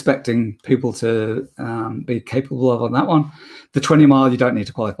expecting people to be capable of on that one. The 20 mile you don't need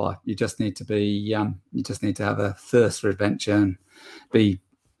to qualify. You just need to be you just need to have a thirst for adventure and be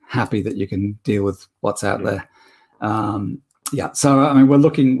happy that you can deal with what's out there. So I mean, we're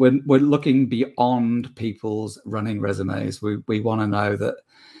looking beyond people's running resumes. We want to know that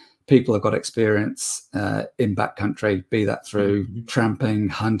people have got experience in backcountry, be that through tramping,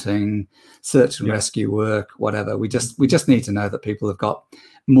 hunting, search and rescue work, whatever. We just need to know that people have got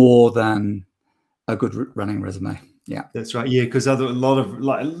more than a good running resume. Yeah, that's right. Yeah, because a lot of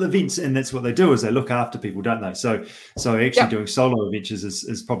like events, and that's what they do, is they look after people, don't they? So actually doing solo adventures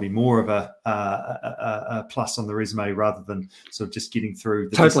is probably more of a plus on the resume rather than sort of just getting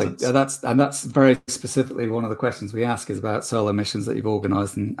through the distance. That's very specifically one of the questions we ask is about solo missions that you've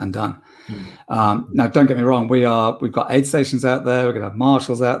organised and done. Now, don't get me wrong, we've got aid stations out there, we're going to have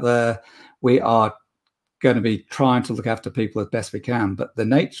marshals out there. We are going to be trying to look after people as best we can, but the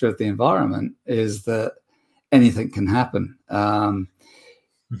nature of the environment is that anything can happen.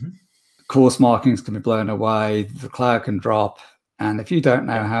 Course markings can be blown away, the cloud can drop, and if you don't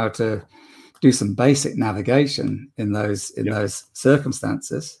know how to do some basic navigation in those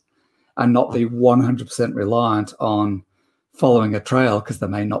circumstances and not be 100% reliant on following a trail, because there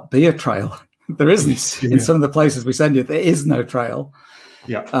may not be a trail. There isn't. In some of the places we send you, there is no trail.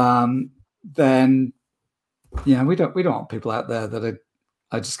 Then we don't want people out there that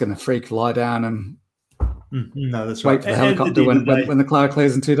are just going to freak, lie down and no, that's wait for the helicopter when the cloud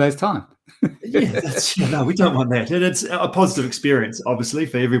clears in 2 days' time. No, we don't want that. And it's a positive experience, obviously,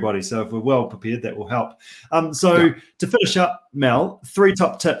 for everybody. So if we're well prepared, that will help. To finish up, Mel, 3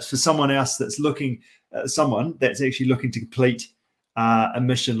 top tips for someone else that's someone that's actually looking to complete a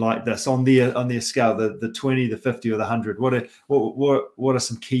mission like this on their scale, the 20, the 50, or the 100. What are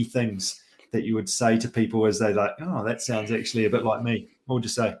some key things that you would say to people as they like, oh, that sounds actually a bit like me? What would you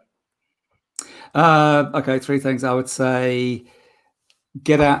say? Okay, 3 things. I would say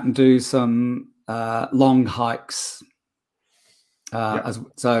get out and do some long hikes.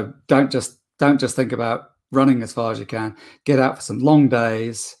 So don't just think about running as far as you can. Get out for some long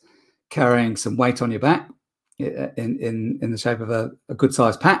days, carrying some weight on your back in the shape of a good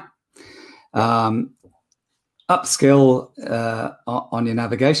sized pack. Upskill on your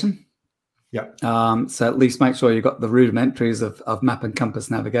navigation. So at least make sure you've got the rudimentaries of map and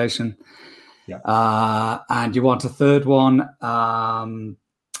compass navigation. And you want a third one.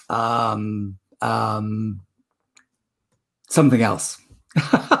 Something else.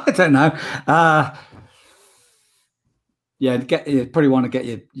 I don't know. You probably want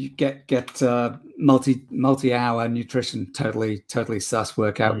to get multi-hour nutrition totally sus.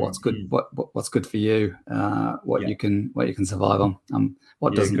 Work out what's good, what's good for you, what you can survive on,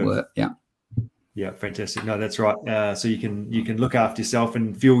 what doesn't work. Yeah, fantastic. No, that's right. So you can look after yourself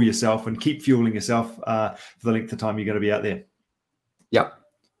and fuel yourself and keep fueling yourself for the length of time you're going to be out there. Yep.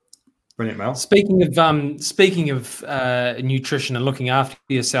 Brilliant, Mel. Speaking of nutrition and looking after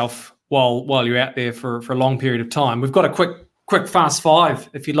yourself while you're out there for a long period of time, we've got a quick fast 5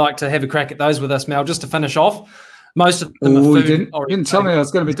 if you'd like to have a crack at those with us, Mel, just to finish off. Most of them are food. You didn't tell me I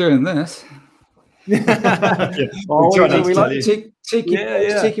was going to be doing this. We like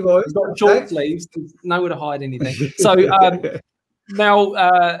cheeky boys. We've got short sleeves, nowhere to hide anything. So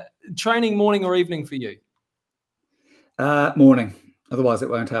now, training morning or evening for you? Morning. Otherwise, it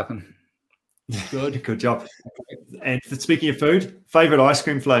won't happen. Good job. And speaking of food, favorite ice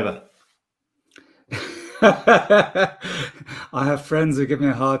cream flavor? I have friends who give me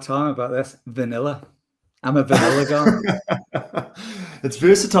a hard time about this. Vanilla. I'm a vanilla guy. It's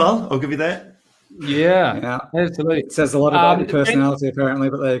versatile. I'll give you that. Yeah, absolutely. It says a lot about your personality, apparently,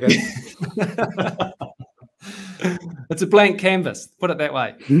 but there you go. It's a blank canvas, put it that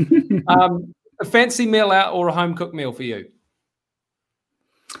way. A fancy meal out or a home cooked meal for you?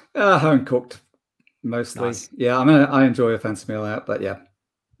 Home cooked, mostly. Nice. Yeah, I mean, I enjoy a fancy meal out, but yeah,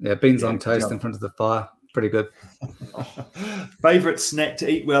 beans on toast in front of the fire, pretty good. Favorite snack to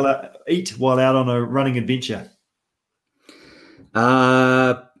eat while out on a running adventure?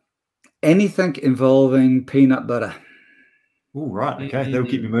 Anything involving peanut butter. Oh, right. Okay. That'll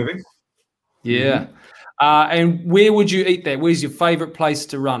keep you moving. Yeah. And where would you eat that? Where's your favorite place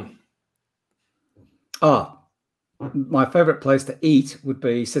to run? My favorite place to eat would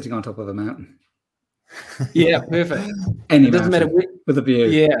be sitting on top of a mountain. Yeah, perfect. It doesn't matter with a view.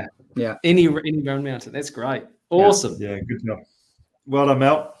 Yeah. Any round mountain. That's great. Awesome. Yeah, good job. Well done,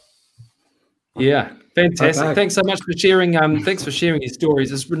 Mel. Yeah, fantastic. Okay. Thanks so much for sharing. Thanks for sharing your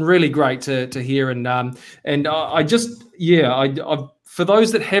stories. It's been really great to hear. And I for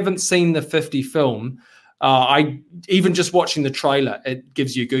those that haven't seen the 50 film, even just watching the trailer, it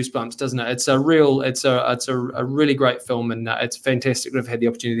gives you goosebumps, doesn't it? It's a really great film, and it's fantastic to have had the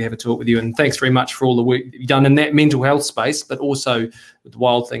opportunity to have a talk with you. And thanks very much for all the work you've done in that mental health space, but also with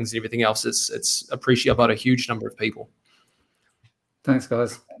wild things and everything else. It's appreciated by a huge number of people. Thanks,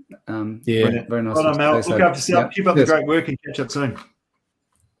 guys. Very nice. Well done, Mel. Look after yourself. Keep up the great work and catch up soon.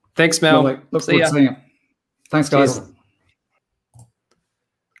 Thanks, Mel. Look forward to seeing you. Thanks, guys.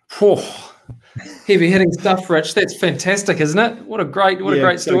 Heavy hitting stuff, Rich. That's fantastic, isn't it? What a great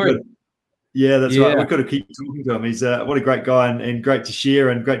story. Yeah, that's right. We've got to keep talking to him. He's what a great guy and great to share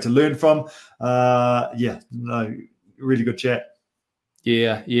and great to learn from. Really good chat.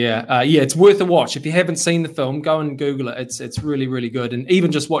 Yeah. It's worth a watch. If you haven't seen the film, go and Google it. It's really, really good. And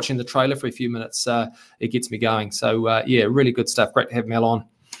even just watching the trailer for a few minutes, it gets me going. So really good stuff. Great to have Mel on.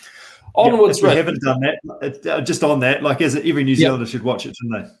 Onwards, if you haven't done that, just on that, like as every New Zealander should watch it,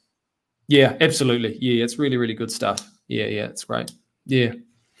 shouldn't they? Yeah, absolutely. Yeah, it's really, really good stuff. Yeah, it's great. Yeah.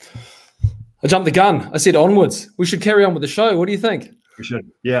 I jumped the gun. I said onwards. We should carry on with the show. What do you think? We should.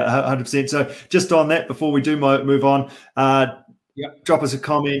 Yeah, 100%. So just on that, before we do move on, drop us a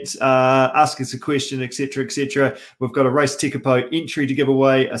comment, ask us a question, etc., etc. We've got a Race Tekapo entry to give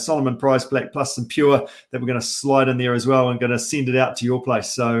away, a Solomon Prize Black plus some Pure that we're going to slide in there as well and going to send it out to your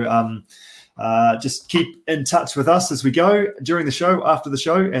place. So just keep in touch with us as we go during the show, after the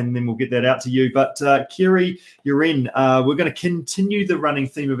show, and then we'll get that out to you. But Kerry, you're in. We're going to continue the running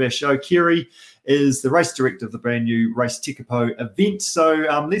theme of our show. Kerry is the race director of the brand new Race Tekapo event. So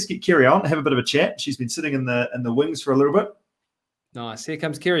let's get Kerry on, have a bit of a chat. She's been sitting in the wings for a little bit. Nice. Here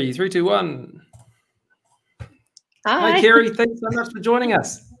comes Kerry. 3, 2, 1. Hi, Kerry. Thanks so much for joining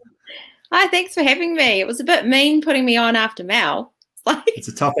us. Hi, thanks for having me. It was a bit mean putting me on after Mel. It's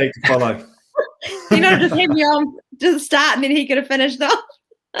a tough act to follow. Just had me on to the start and then he could have finished off.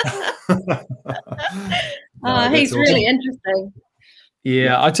 He's really interesting.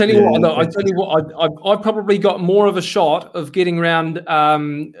 Yeah, I tell you what, I've probably got more of a shot of getting around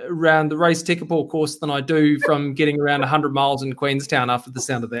the Race Tekapo course than I do from getting around 100 miles in Queenstown after the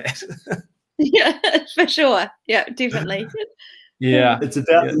sound of that. Yeah, for sure. Yeah, definitely. Yeah, it's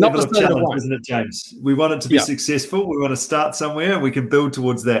about the level of challenge, isn't it, James? We want it to be successful. We want to start somewhere, and we can build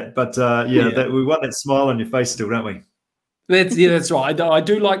towards that. But we want that smile on your face still, don't we? That's right. I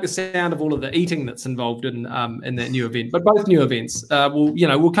do like the sound of all of the eating that's involved in that new event. But both new events,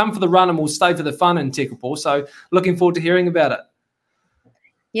 we'll come for the run and we'll stay for the fun in Tekapo. So looking forward to hearing about it.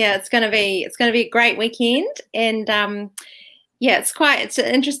 Yeah, it's going to be a great weekend, and it's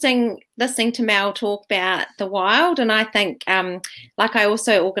interesting listening to Mel talk about the wild. And I think, I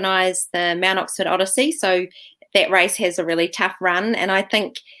also organise the Mount Oxford Odyssey, so that race has a really tough run, and I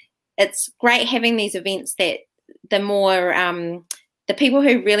think it's great having these events that the more the people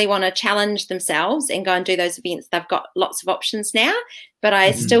who really want to challenge themselves and go and do those events, they've got lots of options now. But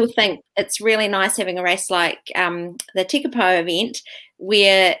I still think it's really nice having a race like the Tekapo event,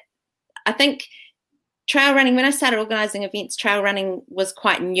 where I think trail running, when I started organising events, trail running was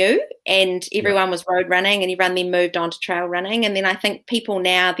quite new and everyone was road running, and everyone then moved on to trail running. And then I think people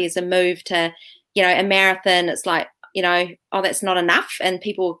now, there's a move to, a marathon, it's like, that's not enough, and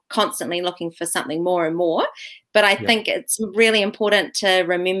people are constantly looking for something more and more. But I think it's really important to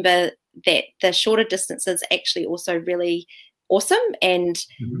remember that the shorter distances actually also really awesome. And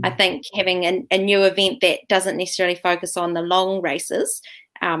I think having a new event that doesn't necessarily focus on the long races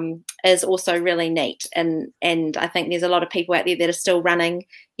is also really neat. And I think there's a lot of people out there that are still running,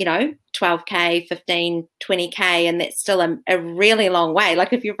 12K, 15, 20K, and that's still a really long way.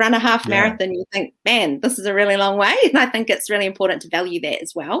 Like if you run a half marathon, you think, man, this is a really long way. And I think it's really important to value that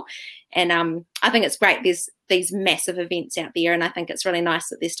as well. And I think it's great. There's these massive events out there, and I think it's really nice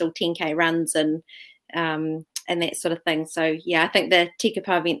that there's still 10K runs and that sort of thing. So, I think the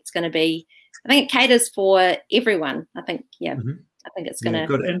Tekapo event's going to be, I think it caters for everyone. I think, I think it's going to.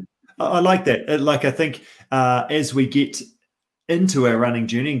 Good. And I like that. I think as we get into our running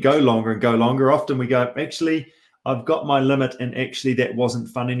journey and go longer, often we go, actually, I've got my limit, and actually that wasn't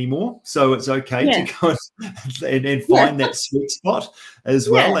fun anymore. So it's okay to go and find that sweet spot as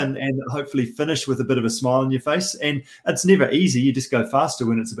well, and hopefully finish with a bit of a smile on your face. And it's never easy. You just go faster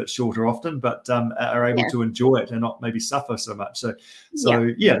when it's a bit shorter often, but are able to enjoy it and not maybe suffer so much. So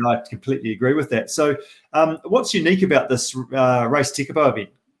I completely agree with that. So what's unique about this Race Tekapo event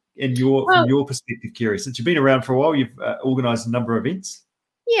from your perspective, Kerry? Since you've been around for a while, you've organised a number of events.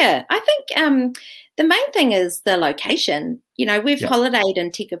 Yeah, I think the main thing is the location. We've holidayed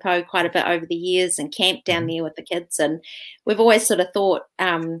in Tekapo quite a bit over the years and camped down there with the kids. And we've always sort of thought,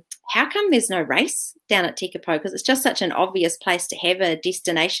 how come there's no race down at Tekapo? Because it's just such an obvious place to have a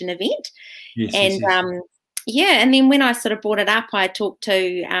destination event. And then when I sort of brought it up, I talked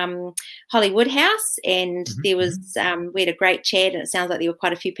to Holly Woodhouse, and there was we had a great chat, and it sounds like there were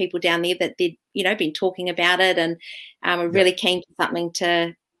quite a few people down there that they'd been talking about it, and were really keen for something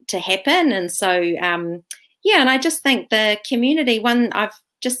to happen. And so and I just think the community, I've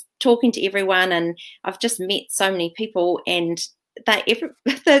just talking to everyone, and I've just met so many people, and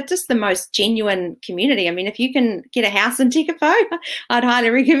they're just the most genuine community. I mean, if you can get a house in Tekapo, I'd highly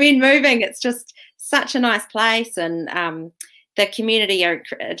recommend moving. It's just such a nice place, and the community are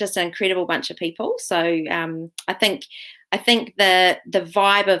just an incredible bunch of people. So I think the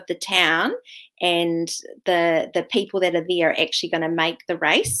vibe of the town and the people that are there are actually going to make the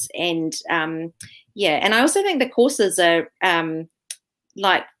race. And and I also think the courses are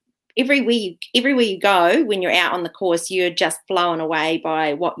like everywhere you go, when you're out on the course, you're just blown away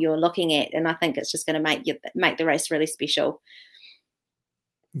by what you're looking at, and I think it's just going to make the race really special.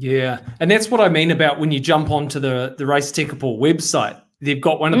 Yeah, and that's what I mean about when you jump onto the Race Tekapo website. They've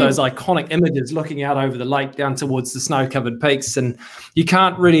got one of those iconic images looking out over the lake down towards the snow-covered peaks, and you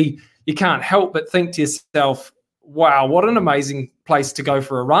can't help but think to yourself, wow, what an amazing place to go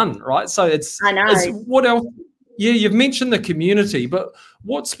for a run, right? So I know. What else? Yeah, you've mentioned the community, but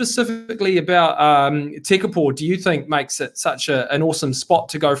what specifically about Tekapo do you think makes it such an awesome spot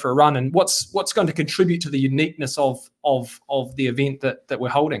to go for a run, and what's going to contribute to the uniqueness of the event that we're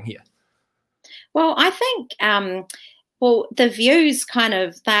holding here? Well, I think the views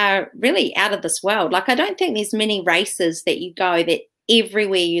they're really out of this world. Like, I don't think there's many races that you go that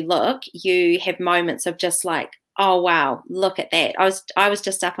everywhere you look, you have moments of just like, oh wow, look at that. I was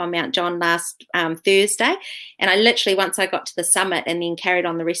just up on Mount John last Thursday, and I literally, once I got to the summit and then carried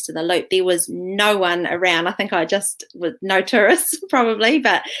on the rest of the loop, there was no one around. I think with no tourists probably,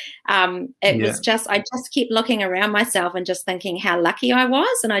 but was just, I just kept looking around myself and just thinking how lucky I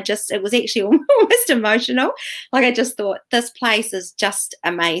was, and it was actually almost emotional. Like, I just thought, this place is just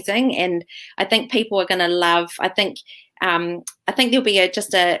amazing, and I think people are going to love. I think there'll be a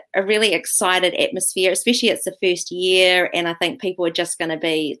really excited atmosphere, especially it's the first year, and I think people are just going to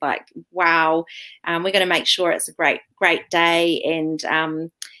be like, wow, we're going to make sure it's a great day.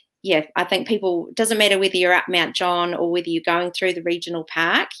 And I think people, doesn't matter whether you're up Mount John or whether you're going through the regional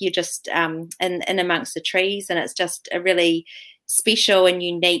park, you're just in amongst the trees, and it's just a really special and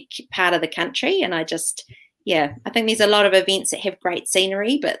unique part of the country. And I think there's a lot of events that have great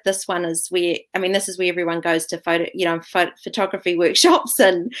scenery, but this one is where everyone goes to photography workshops,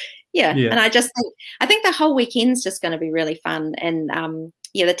 and and I think the whole weekend's just going to be really fun, and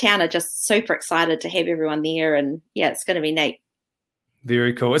the town are just super excited to have everyone there, and it's going to be neat.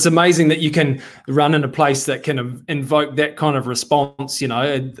 Very cool. It's amazing that you can run in a place that can invoke that kind of response.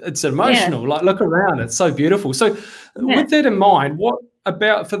 It's emotional. Like, look around, it's so beautiful. So with that in mind, what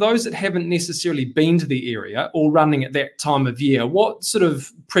about for those that haven't necessarily been to the area or running at that time of year, what sort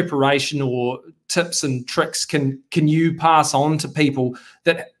of preparation or tips and tricks can you pass on to people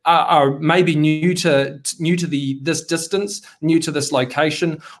that are maybe new to this distance, new to this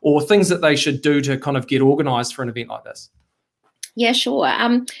location, or things that they should do to kind of get organised for an event like this? Yeah, sure.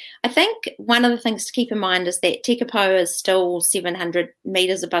 I think one of the things to keep in mind is that Tekapo is still 700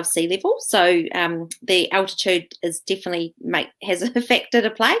 metres above sea level, so the altitude is definitely has a factor to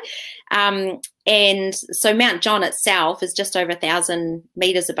play. And so Mount John itself is just over 1,000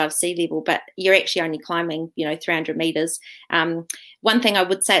 metres above sea level, but you're actually only climbing, 300 metres. One thing I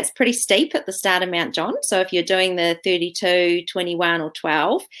would say, it's pretty steep at the start of Mount John. So if you're doing the 32, 21 or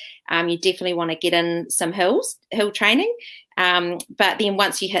 12, you definitely want to get in some hill training. But then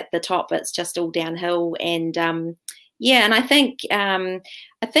once you hit the top, it's just all downhill. And and I think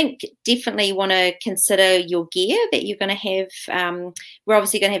definitely want to consider your gear that you're going to have. We're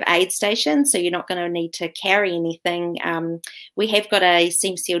obviously going to have aid stations, so you're not going to need to carry anything. We have got a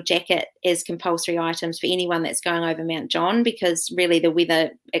seam seal jacket as compulsory items for anyone that's going over Mount John, because really the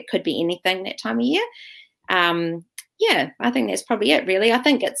weather, it could be anything that time of year. I think that's probably it, really. I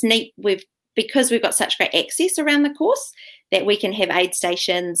think it's neat because we've got such great access around the course that we can have aid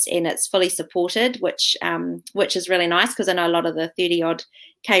stations, and it's fully supported, which is really nice, because I know a lot of the 30-odd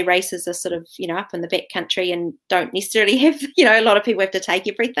K races are sort of, up in the back country and don't necessarily have, a lot of people have to take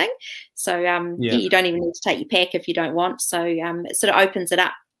everything. So, you don't even need to take your pack if you don't want. So it sort of opens it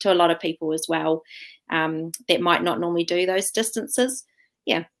up to a lot of people as well that might not normally do those distances.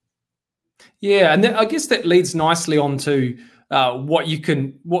 Yeah. Yeah, and I guess that leads nicely on to what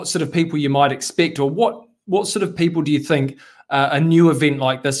sort of people you might expect, or what sort of people do you think a new event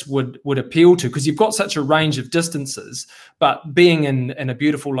like this would appeal to? Because you've got such a range of distances, but being in a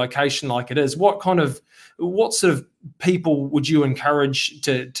beautiful location like it is, what sort of people would you encourage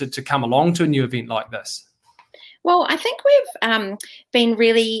to come along to a new event like this? Well, I think we've been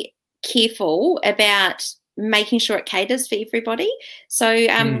really careful about making sure it caters for everybody. So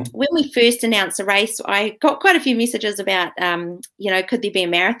when we first announced the race, I got quite a few messages about, could there be a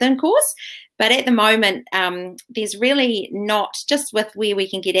marathon course? But at the moment, there's really not, just with where we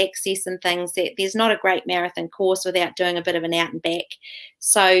can get access and things, that there's not a great marathon course without doing a bit of an out and back.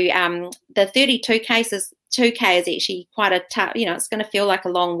 So the 2K is actually quite a tough, it's going to feel like a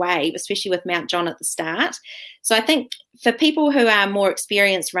long way, especially with Mount John at the start. So I think for people who are more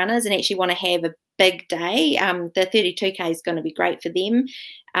experienced runners and actually want to have a big day, the 32K is going to be great for them.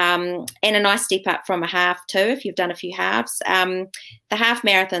 And a nice step up from a half too, if you've done a few halves. The half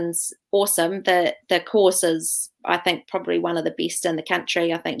marathon's awesome. The course is, I think, probably one of the best in the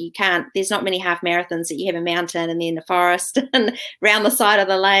country. I think there's not many half marathons that you have a mountain and then the forest and round the side of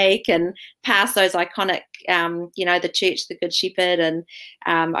the lake and past those iconic, the church, the Good Shepherd, and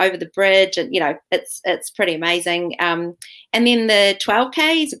over the bridge. And, it's pretty amazing. And then the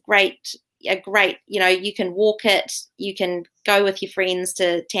 12K is a great, you can walk it, you can go with your friends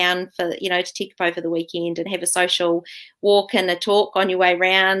to town for, to Tekapo for the weekend and have a social walk and a talk on your way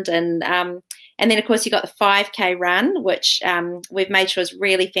round. And then, of course, you've got the 5K run, which we've made sure is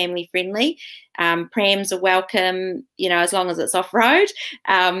really family friendly. Prams are welcome, as long as it's off-road.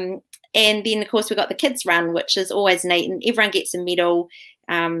 And then, of course, we've got the kids run, which is always neat, and everyone gets a medal.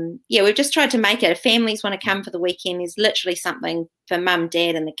 We've just tried to make it. If families want to come for the weekend, there's literally something for mum,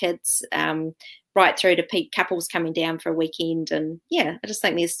 dad, and the kids, right through to couples coming down for a weekend. And I just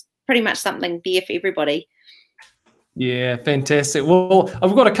think there's pretty much something there for everybody. Yeah, fantastic. Well,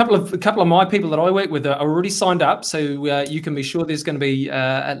 I've got a couple of my people that I work with are already signed up, so you can be sure there's going to be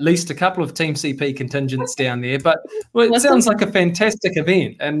at least a couple of Team CP contingents down there. But it sounds like a fantastic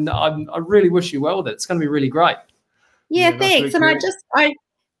event, and I really wish you well with it. It's going to be really great. Yeah, thanks. And I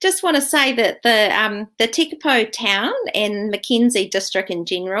just want to say that the Tekapo town and Mackenzie district in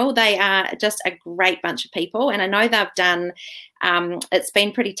general, they are just a great bunch of people. And I know they've done, it's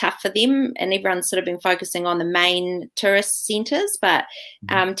been pretty tough for them, and everyone's sort of been focusing on the main tourist centres. But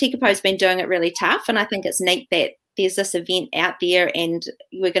Tekapo's been doing it really tough. And I think it's neat that there's this event out there and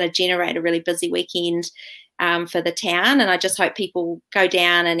we're going to generate a really busy weekend for the town. And I just hope people go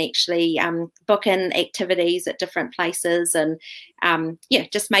down and actually book in activities at different places and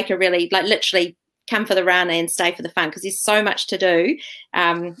just make a really, literally come for the run and stay for the fun, because there's so much to do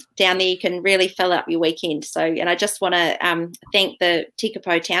down there. You can really fill up your weekend. So, and I just want to thank the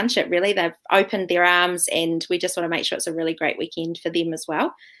Tekapo Township. Really, they've opened their arms, and we just want to make sure it's a really great weekend for them as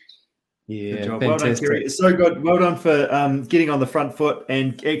well. Yeah, well done, Kerry. It's so good. Well done for getting on the front foot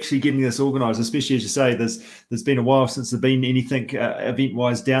and actually getting this organised, especially as you say, there's been a while since there's been anything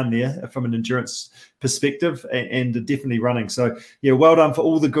event-wise down there from an endurance perspective, and definitely running. So, well done for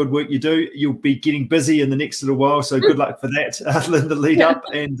all the good work you do. You'll be getting busy in the next little while, so good luck for that in the lead up,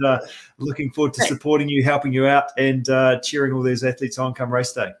 and looking forward to supporting you, helping you out, and cheering all those athletes on come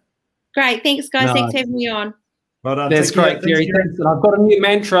race day. Great. Thanks, guys. Nice. Thanks for having me on. Well done. That's great, Kerry. Thanks. And I've got a new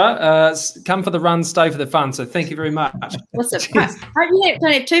mantra, come for the run, stay for the fun. So thank you very much. Awesome. I hope you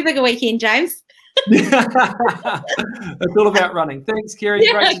don't have too big a weekend, James. It's all about running. Thanks, Kerry.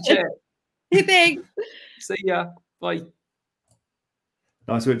 Yeah. Great to chat. Yeah, thanks. See ya. Bye.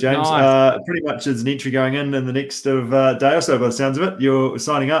 Nice work, James. Nice. Pretty much there's an entry going in the next day or so by the sounds of it. You're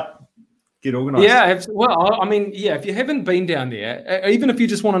signing up. Get organised. Yeah, well, I mean, if you haven't been down there, even if you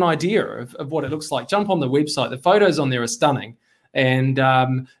just want an idea of what it looks like, jump on the website. The photos on there are stunning. And,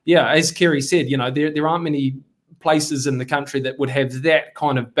 as Kerry said, there aren't many places in the country that would have that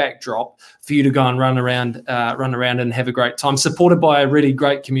kind of backdrop for you to go and run around and have a great time, supported by a really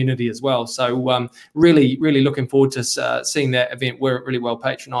great community as well. So really, really looking forward to seeing that event. We're really well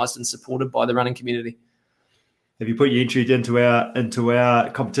patronised and supported by the running community. Have you put your entry into our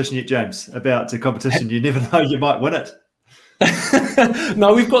competition yet, James? About the competition, you never know, you might win it.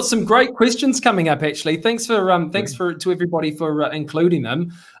 No, we've got some great questions coming up. Actually, thanks to everybody for including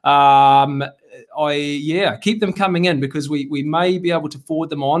them. Keep them coming in, because we may be able to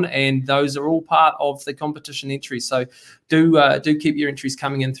forward them on, and those are all part of the competition entries. So do keep your entries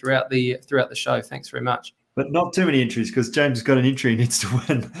coming in throughout the show. Thanks very much. But not too many entries, because James has got an entry he needs to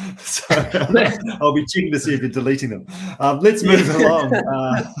win. So I'll be checking to see if you're deleting them. Let's move along.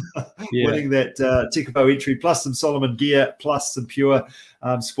 Winning that Tekapo entry, plus some Solomon gear, plus some pure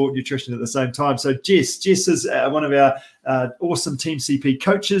sport nutrition at the same time. So Jess is one of our awesome Team CP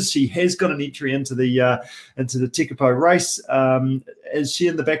coaches. She has got an entry into the Tekapo race. Is she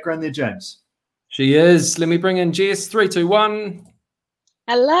in the background there, James? She is. Let me bring in Jess. 3, 2, 1.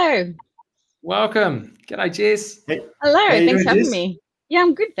 Hello. Welcome. G'day, Jess. Hey. Hello. Thanks for having me. Yeah,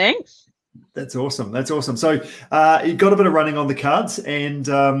 I'm good. Thanks. That's awesome. So you got a bit of running on the cards and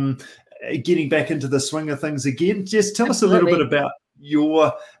getting back into the swing of things again. Jess, tell us a little bit about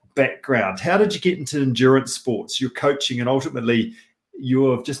your background. How did you get into endurance sports, your coaching, and ultimately,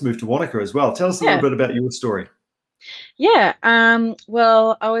 you have just moved to Wanaka as well. Tell us a little bit about your story. Yeah.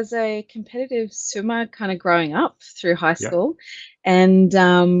 Well, I was a competitive swimmer kind of growing up through high school. And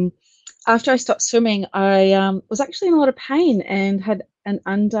after I stopped swimming, I was actually in a lot of pain and had an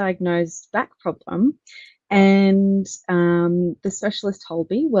undiagnosed back problem. And the specialist told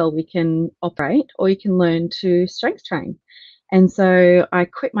me, well, we can operate or you can learn to strength train. And so I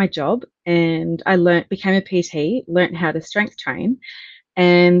quit my job and I became a PT, learned how to strength train.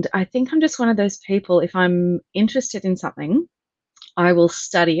 And I think I'm just one of those people, if I'm interested in something, I will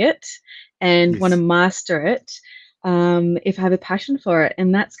study it and want to master it if I have a passion for it.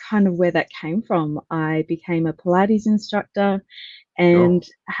 And that's kind of where that came from. I became a Pilates instructor and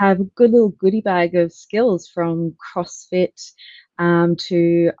have a good little goodie bag of skills from CrossFit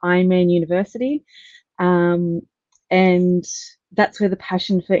to Ironman University. And that's where the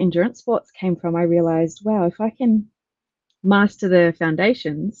passion for endurance sports came from. I realized, wow, if I can master the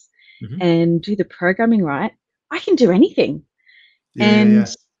foundations and do the programming right, I can do anything. And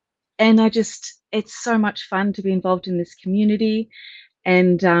I just, it's so much fun to be involved in this community.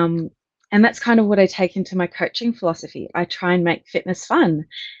 And that's kind of what I take into my coaching philosophy. I try and make fitness fun.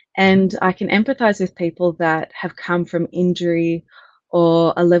 And I can empathize with people that have come from injury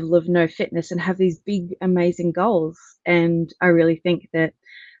or a level of no fitness and have these big, amazing goals. And I really think that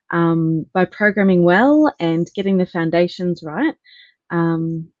by programming well and getting the foundations right,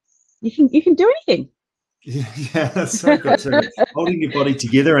 you can do anything. Yeah, that's so good. So holding your body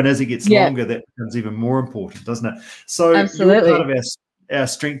together, and as it gets longer, that becomes even more important, doesn't it? So Absolutely. You're part of our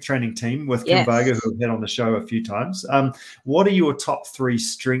strength training team with Kim Varga, who I've had on the show a few times. What are your top 3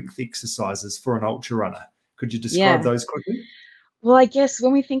 strength exercises for an ultra runner? Could you describe those quickly? Well, I guess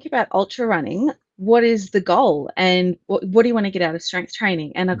when we think about ultra running, what is the goal and what do you want to get out of strength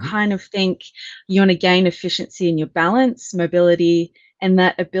training? And I kind of think you want to gain efficiency in your balance, mobility, and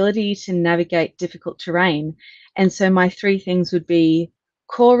that ability to navigate difficult terrain. And so my 3 things would be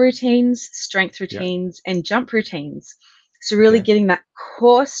core routines, strength routines, and jump routines. So really getting that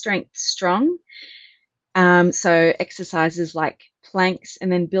core strength strong. So exercises like planks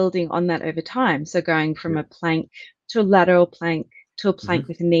and then building on that over time. So going from a plank to a lateral plank to a plank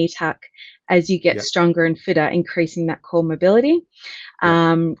with a knee tuck as you get stronger and fitter, increasing that core mobility.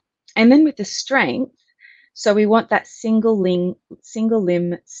 And then with the strength, so we want that single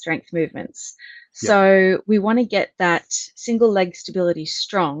limb strength movements. So we want to get that single leg stability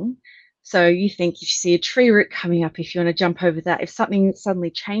strong. So you think if you see a tree root coming up, if you want to jump over that, if something suddenly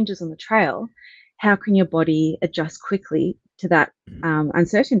changes on the trail, how can your body adjust quickly to that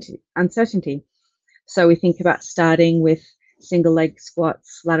uncertainty? So we think about starting with single leg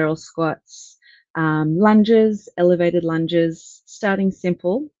squats, lateral squats, lunges, elevated lunges, starting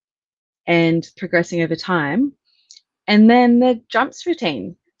simple and progressing over time. And then the jumps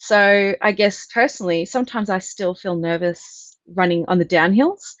routine. So I guess personally, sometimes I still feel nervous running on the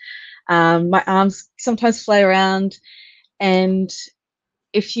downhills. My arms sometimes flay around. And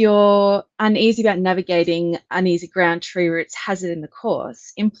if you're uneasy about navigating uneasy ground, tree roots, hazard in the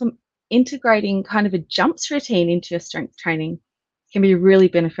course, integrating kind of a jumps routine into your strength training can be really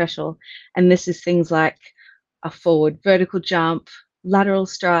beneficial. And this is things like a forward vertical jump, lateral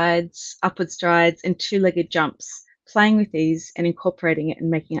strides, upward strides, and 2-legged jumps, playing with these and incorporating it and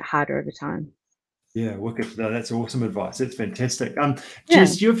making it harder over time. Yeah, wicked. No, that's awesome advice. That's fantastic.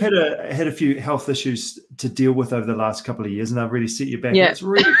 Jess, you've had a few health issues to deal with over the last couple of years, and they've really set you back. It's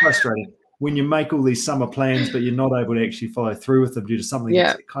really frustrating when you make all these summer plans, but you're not able to actually follow through with them due to something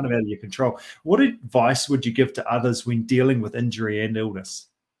that's kind of out of your control. What advice would you give to others when dealing with injury and illness?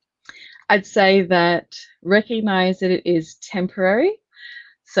 I'd say that recognize that it is temporary.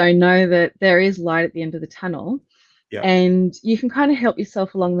 So know that there is light at the end of the tunnel. And you can kind of help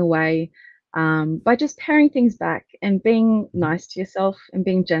yourself along the way by just paring things back and being nice to yourself and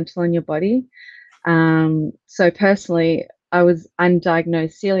being gentle on your body. So personally, I was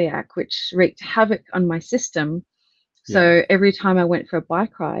undiagnosed celiac, which wreaked havoc on my system. So every time I went for a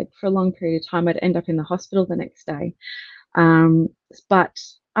bike ride for a long period of time, I'd end up in the hospital the next day. But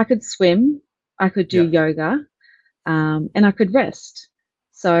I could swim, I could do yoga, and I could rest.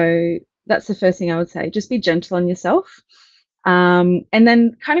 So that's the first thing I would say. Just be gentle on yourself. And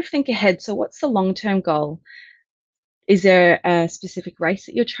then kind of think ahead. So what's the long-term goal? Is there a specific race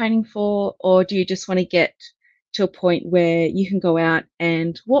that you're training for, or do you just want to get to a point where you can go out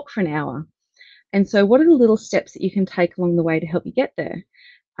and walk for an hour? And so what are the little steps that you can take along the way to help you get there?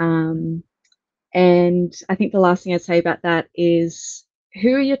 And I think the last thing I'd say about that is,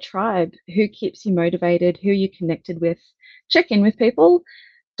 who are your tribe? Who keeps you motivated? Who are you connected with? Check in with people.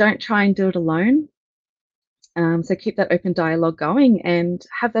 Don't try and do it alone. So keep that open dialogue going and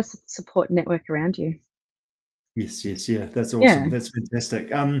have that support network around you. Yes, yeah, that's awesome. Yeah. That's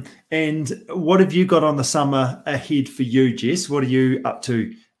fantastic. And what have you got on the summer ahead for you, Jess? What are you up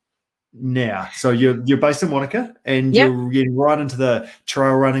to now? So you're based in Wanaka, and Yep. you're getting right into the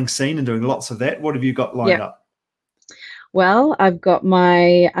trail running scene and doing lots of that. What have you got lined Yep. up? Well, I've got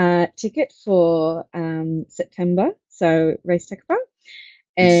my ticket for September, so Race Takapa,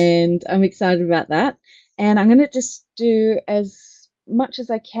 and I'm excited about that. And I'm going to just do as much as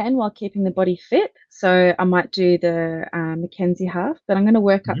I can while keeping the body fit. So I might do the Mackenzie half, but I'm going to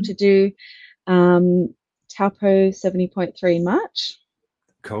work up to do Taupo 70.3 March.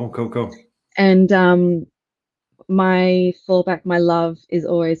 Cool. And my fallback, my love is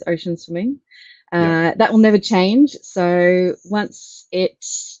always ocean swimming. That will never change. So once it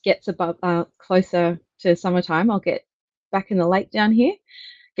gets above closer to summertime, I'll get back in the lake down here,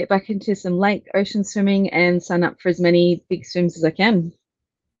 get back into some lake ocean swimming, and sign up for as many big swims as I can.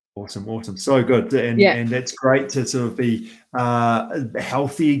 Awesome. So good. And that's great to sort of be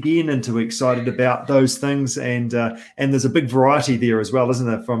healthy again and to be excited about those things. And there's a big variety there as well, isn't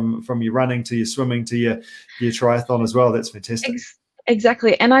there? From your running to your swimming to your triathlon as well. That's fantastic.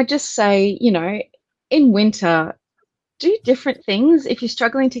 Exactly. And I just say, in winter, do different things. If you're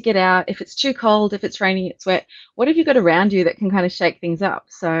struggling to get out, if it's too cold, if it's raining, it's wet, what have you got around you that can kind of shake things up?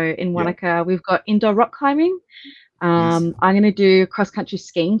 So in Wanaka, we've got indoor rock climbing. I'm going to do cross-country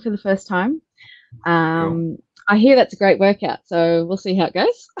skiing for the first time. Cool. I hear that's a great workout, so we'll see how it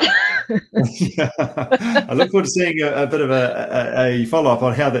goes. I look forward to seeing a bit of a follow-up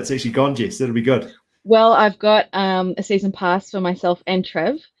on how that's actually gone, Jess. That'll be good. Well, I've got a season pass for myself and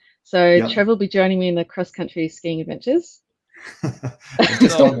Trev. So Trev will be joining me in the cross-country skiing adventures.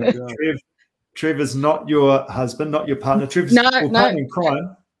 Trev is not your husband, not your partner. Trev's partner in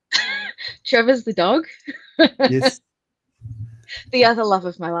crime. Trevor's the dog. Yes. The other love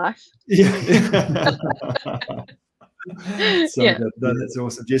of my life. Yeah. Good. No, that's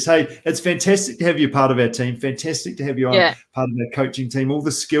awesome, Jess. Hey, it's fantastic to have you part of our team. Fantastic to have you on part of our coaching team. All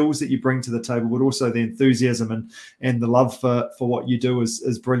the skills that you bring to the table, but also the enthusiasm and the love for what you do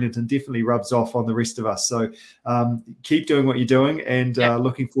is brilliant and definitely rubs off on the rest of us. So keep doing what you're doing, and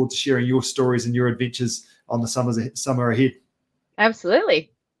looking forward to sharing your stories and your adventures on the summer ahead.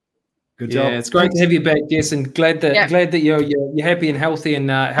 Absolutely. Good job. Yeah, it's great to have you back, Jess, and glad that you're happy and healthy and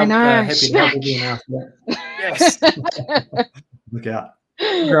happy and healthy now. Yes. Look out.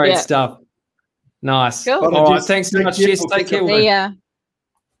 Great stuff. Nice. Cool. All right. Thanks so much, Jess. Take care.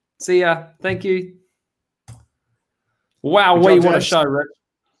 See ya. Thank you. Wow, what a show, Rick.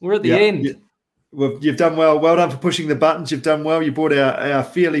 We're at the end. Yeah. Well, you've done well. Well done for pushing the buttons. You've done well. You brought our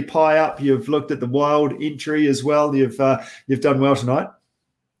Fairly pie up. You've looked at the wild entry as well. You've done well tonight.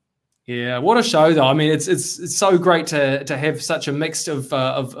 Yeah, what a show though. I mean, it's so great to have such a mix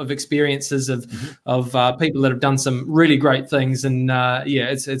of experiences of people that have done some really great things, and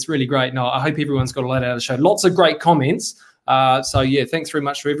it's really great. No, I hope everyone's got a lot out of the show. Lots of great comments. Thanks very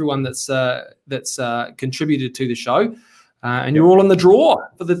much for everyone that's contributed to the show, and you're all in the draw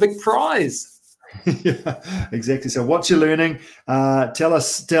for the big prize. Yeah, exactly. So what you're learning, give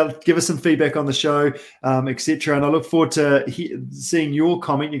us some feedback on the show, etc. And I look forward to seeing your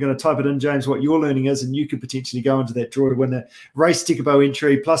comment. You're going to type it in, James, what your learning is, and you could potentially go into that draw to win a Race Tekabo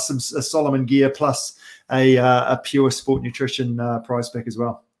entry, plus some Solomon gear, plus a Pure Sport Nutrition prize pack as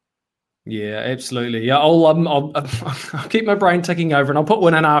well. Yeah, absolutely. Yeah, I'll keep my brain ticking over, and I'll put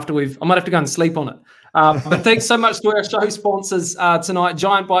one in after I might have to go and sleep on it. But thanks so much to our show sponsors tonight: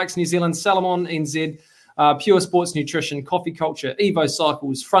 Giant Bikes New Zealand, Salomon NZ, Pure Sports Nutrition, Coffee Culture, Evo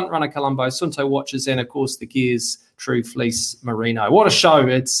Cycles, Front Runner Colombo, Sunto Watches, and of course the Gears True Fleece Merino. What a show!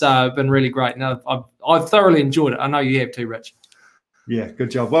 It's been really great. Now I've thoroughly enjoyed it. I know you have too, Rich. Yeah, good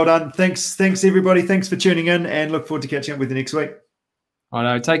job. Well done. Thanks everybody. Thanks for tuning in, and look forward to catching up with you next week. I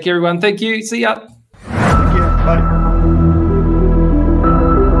know. Take care, everyone. Thank you. See ya.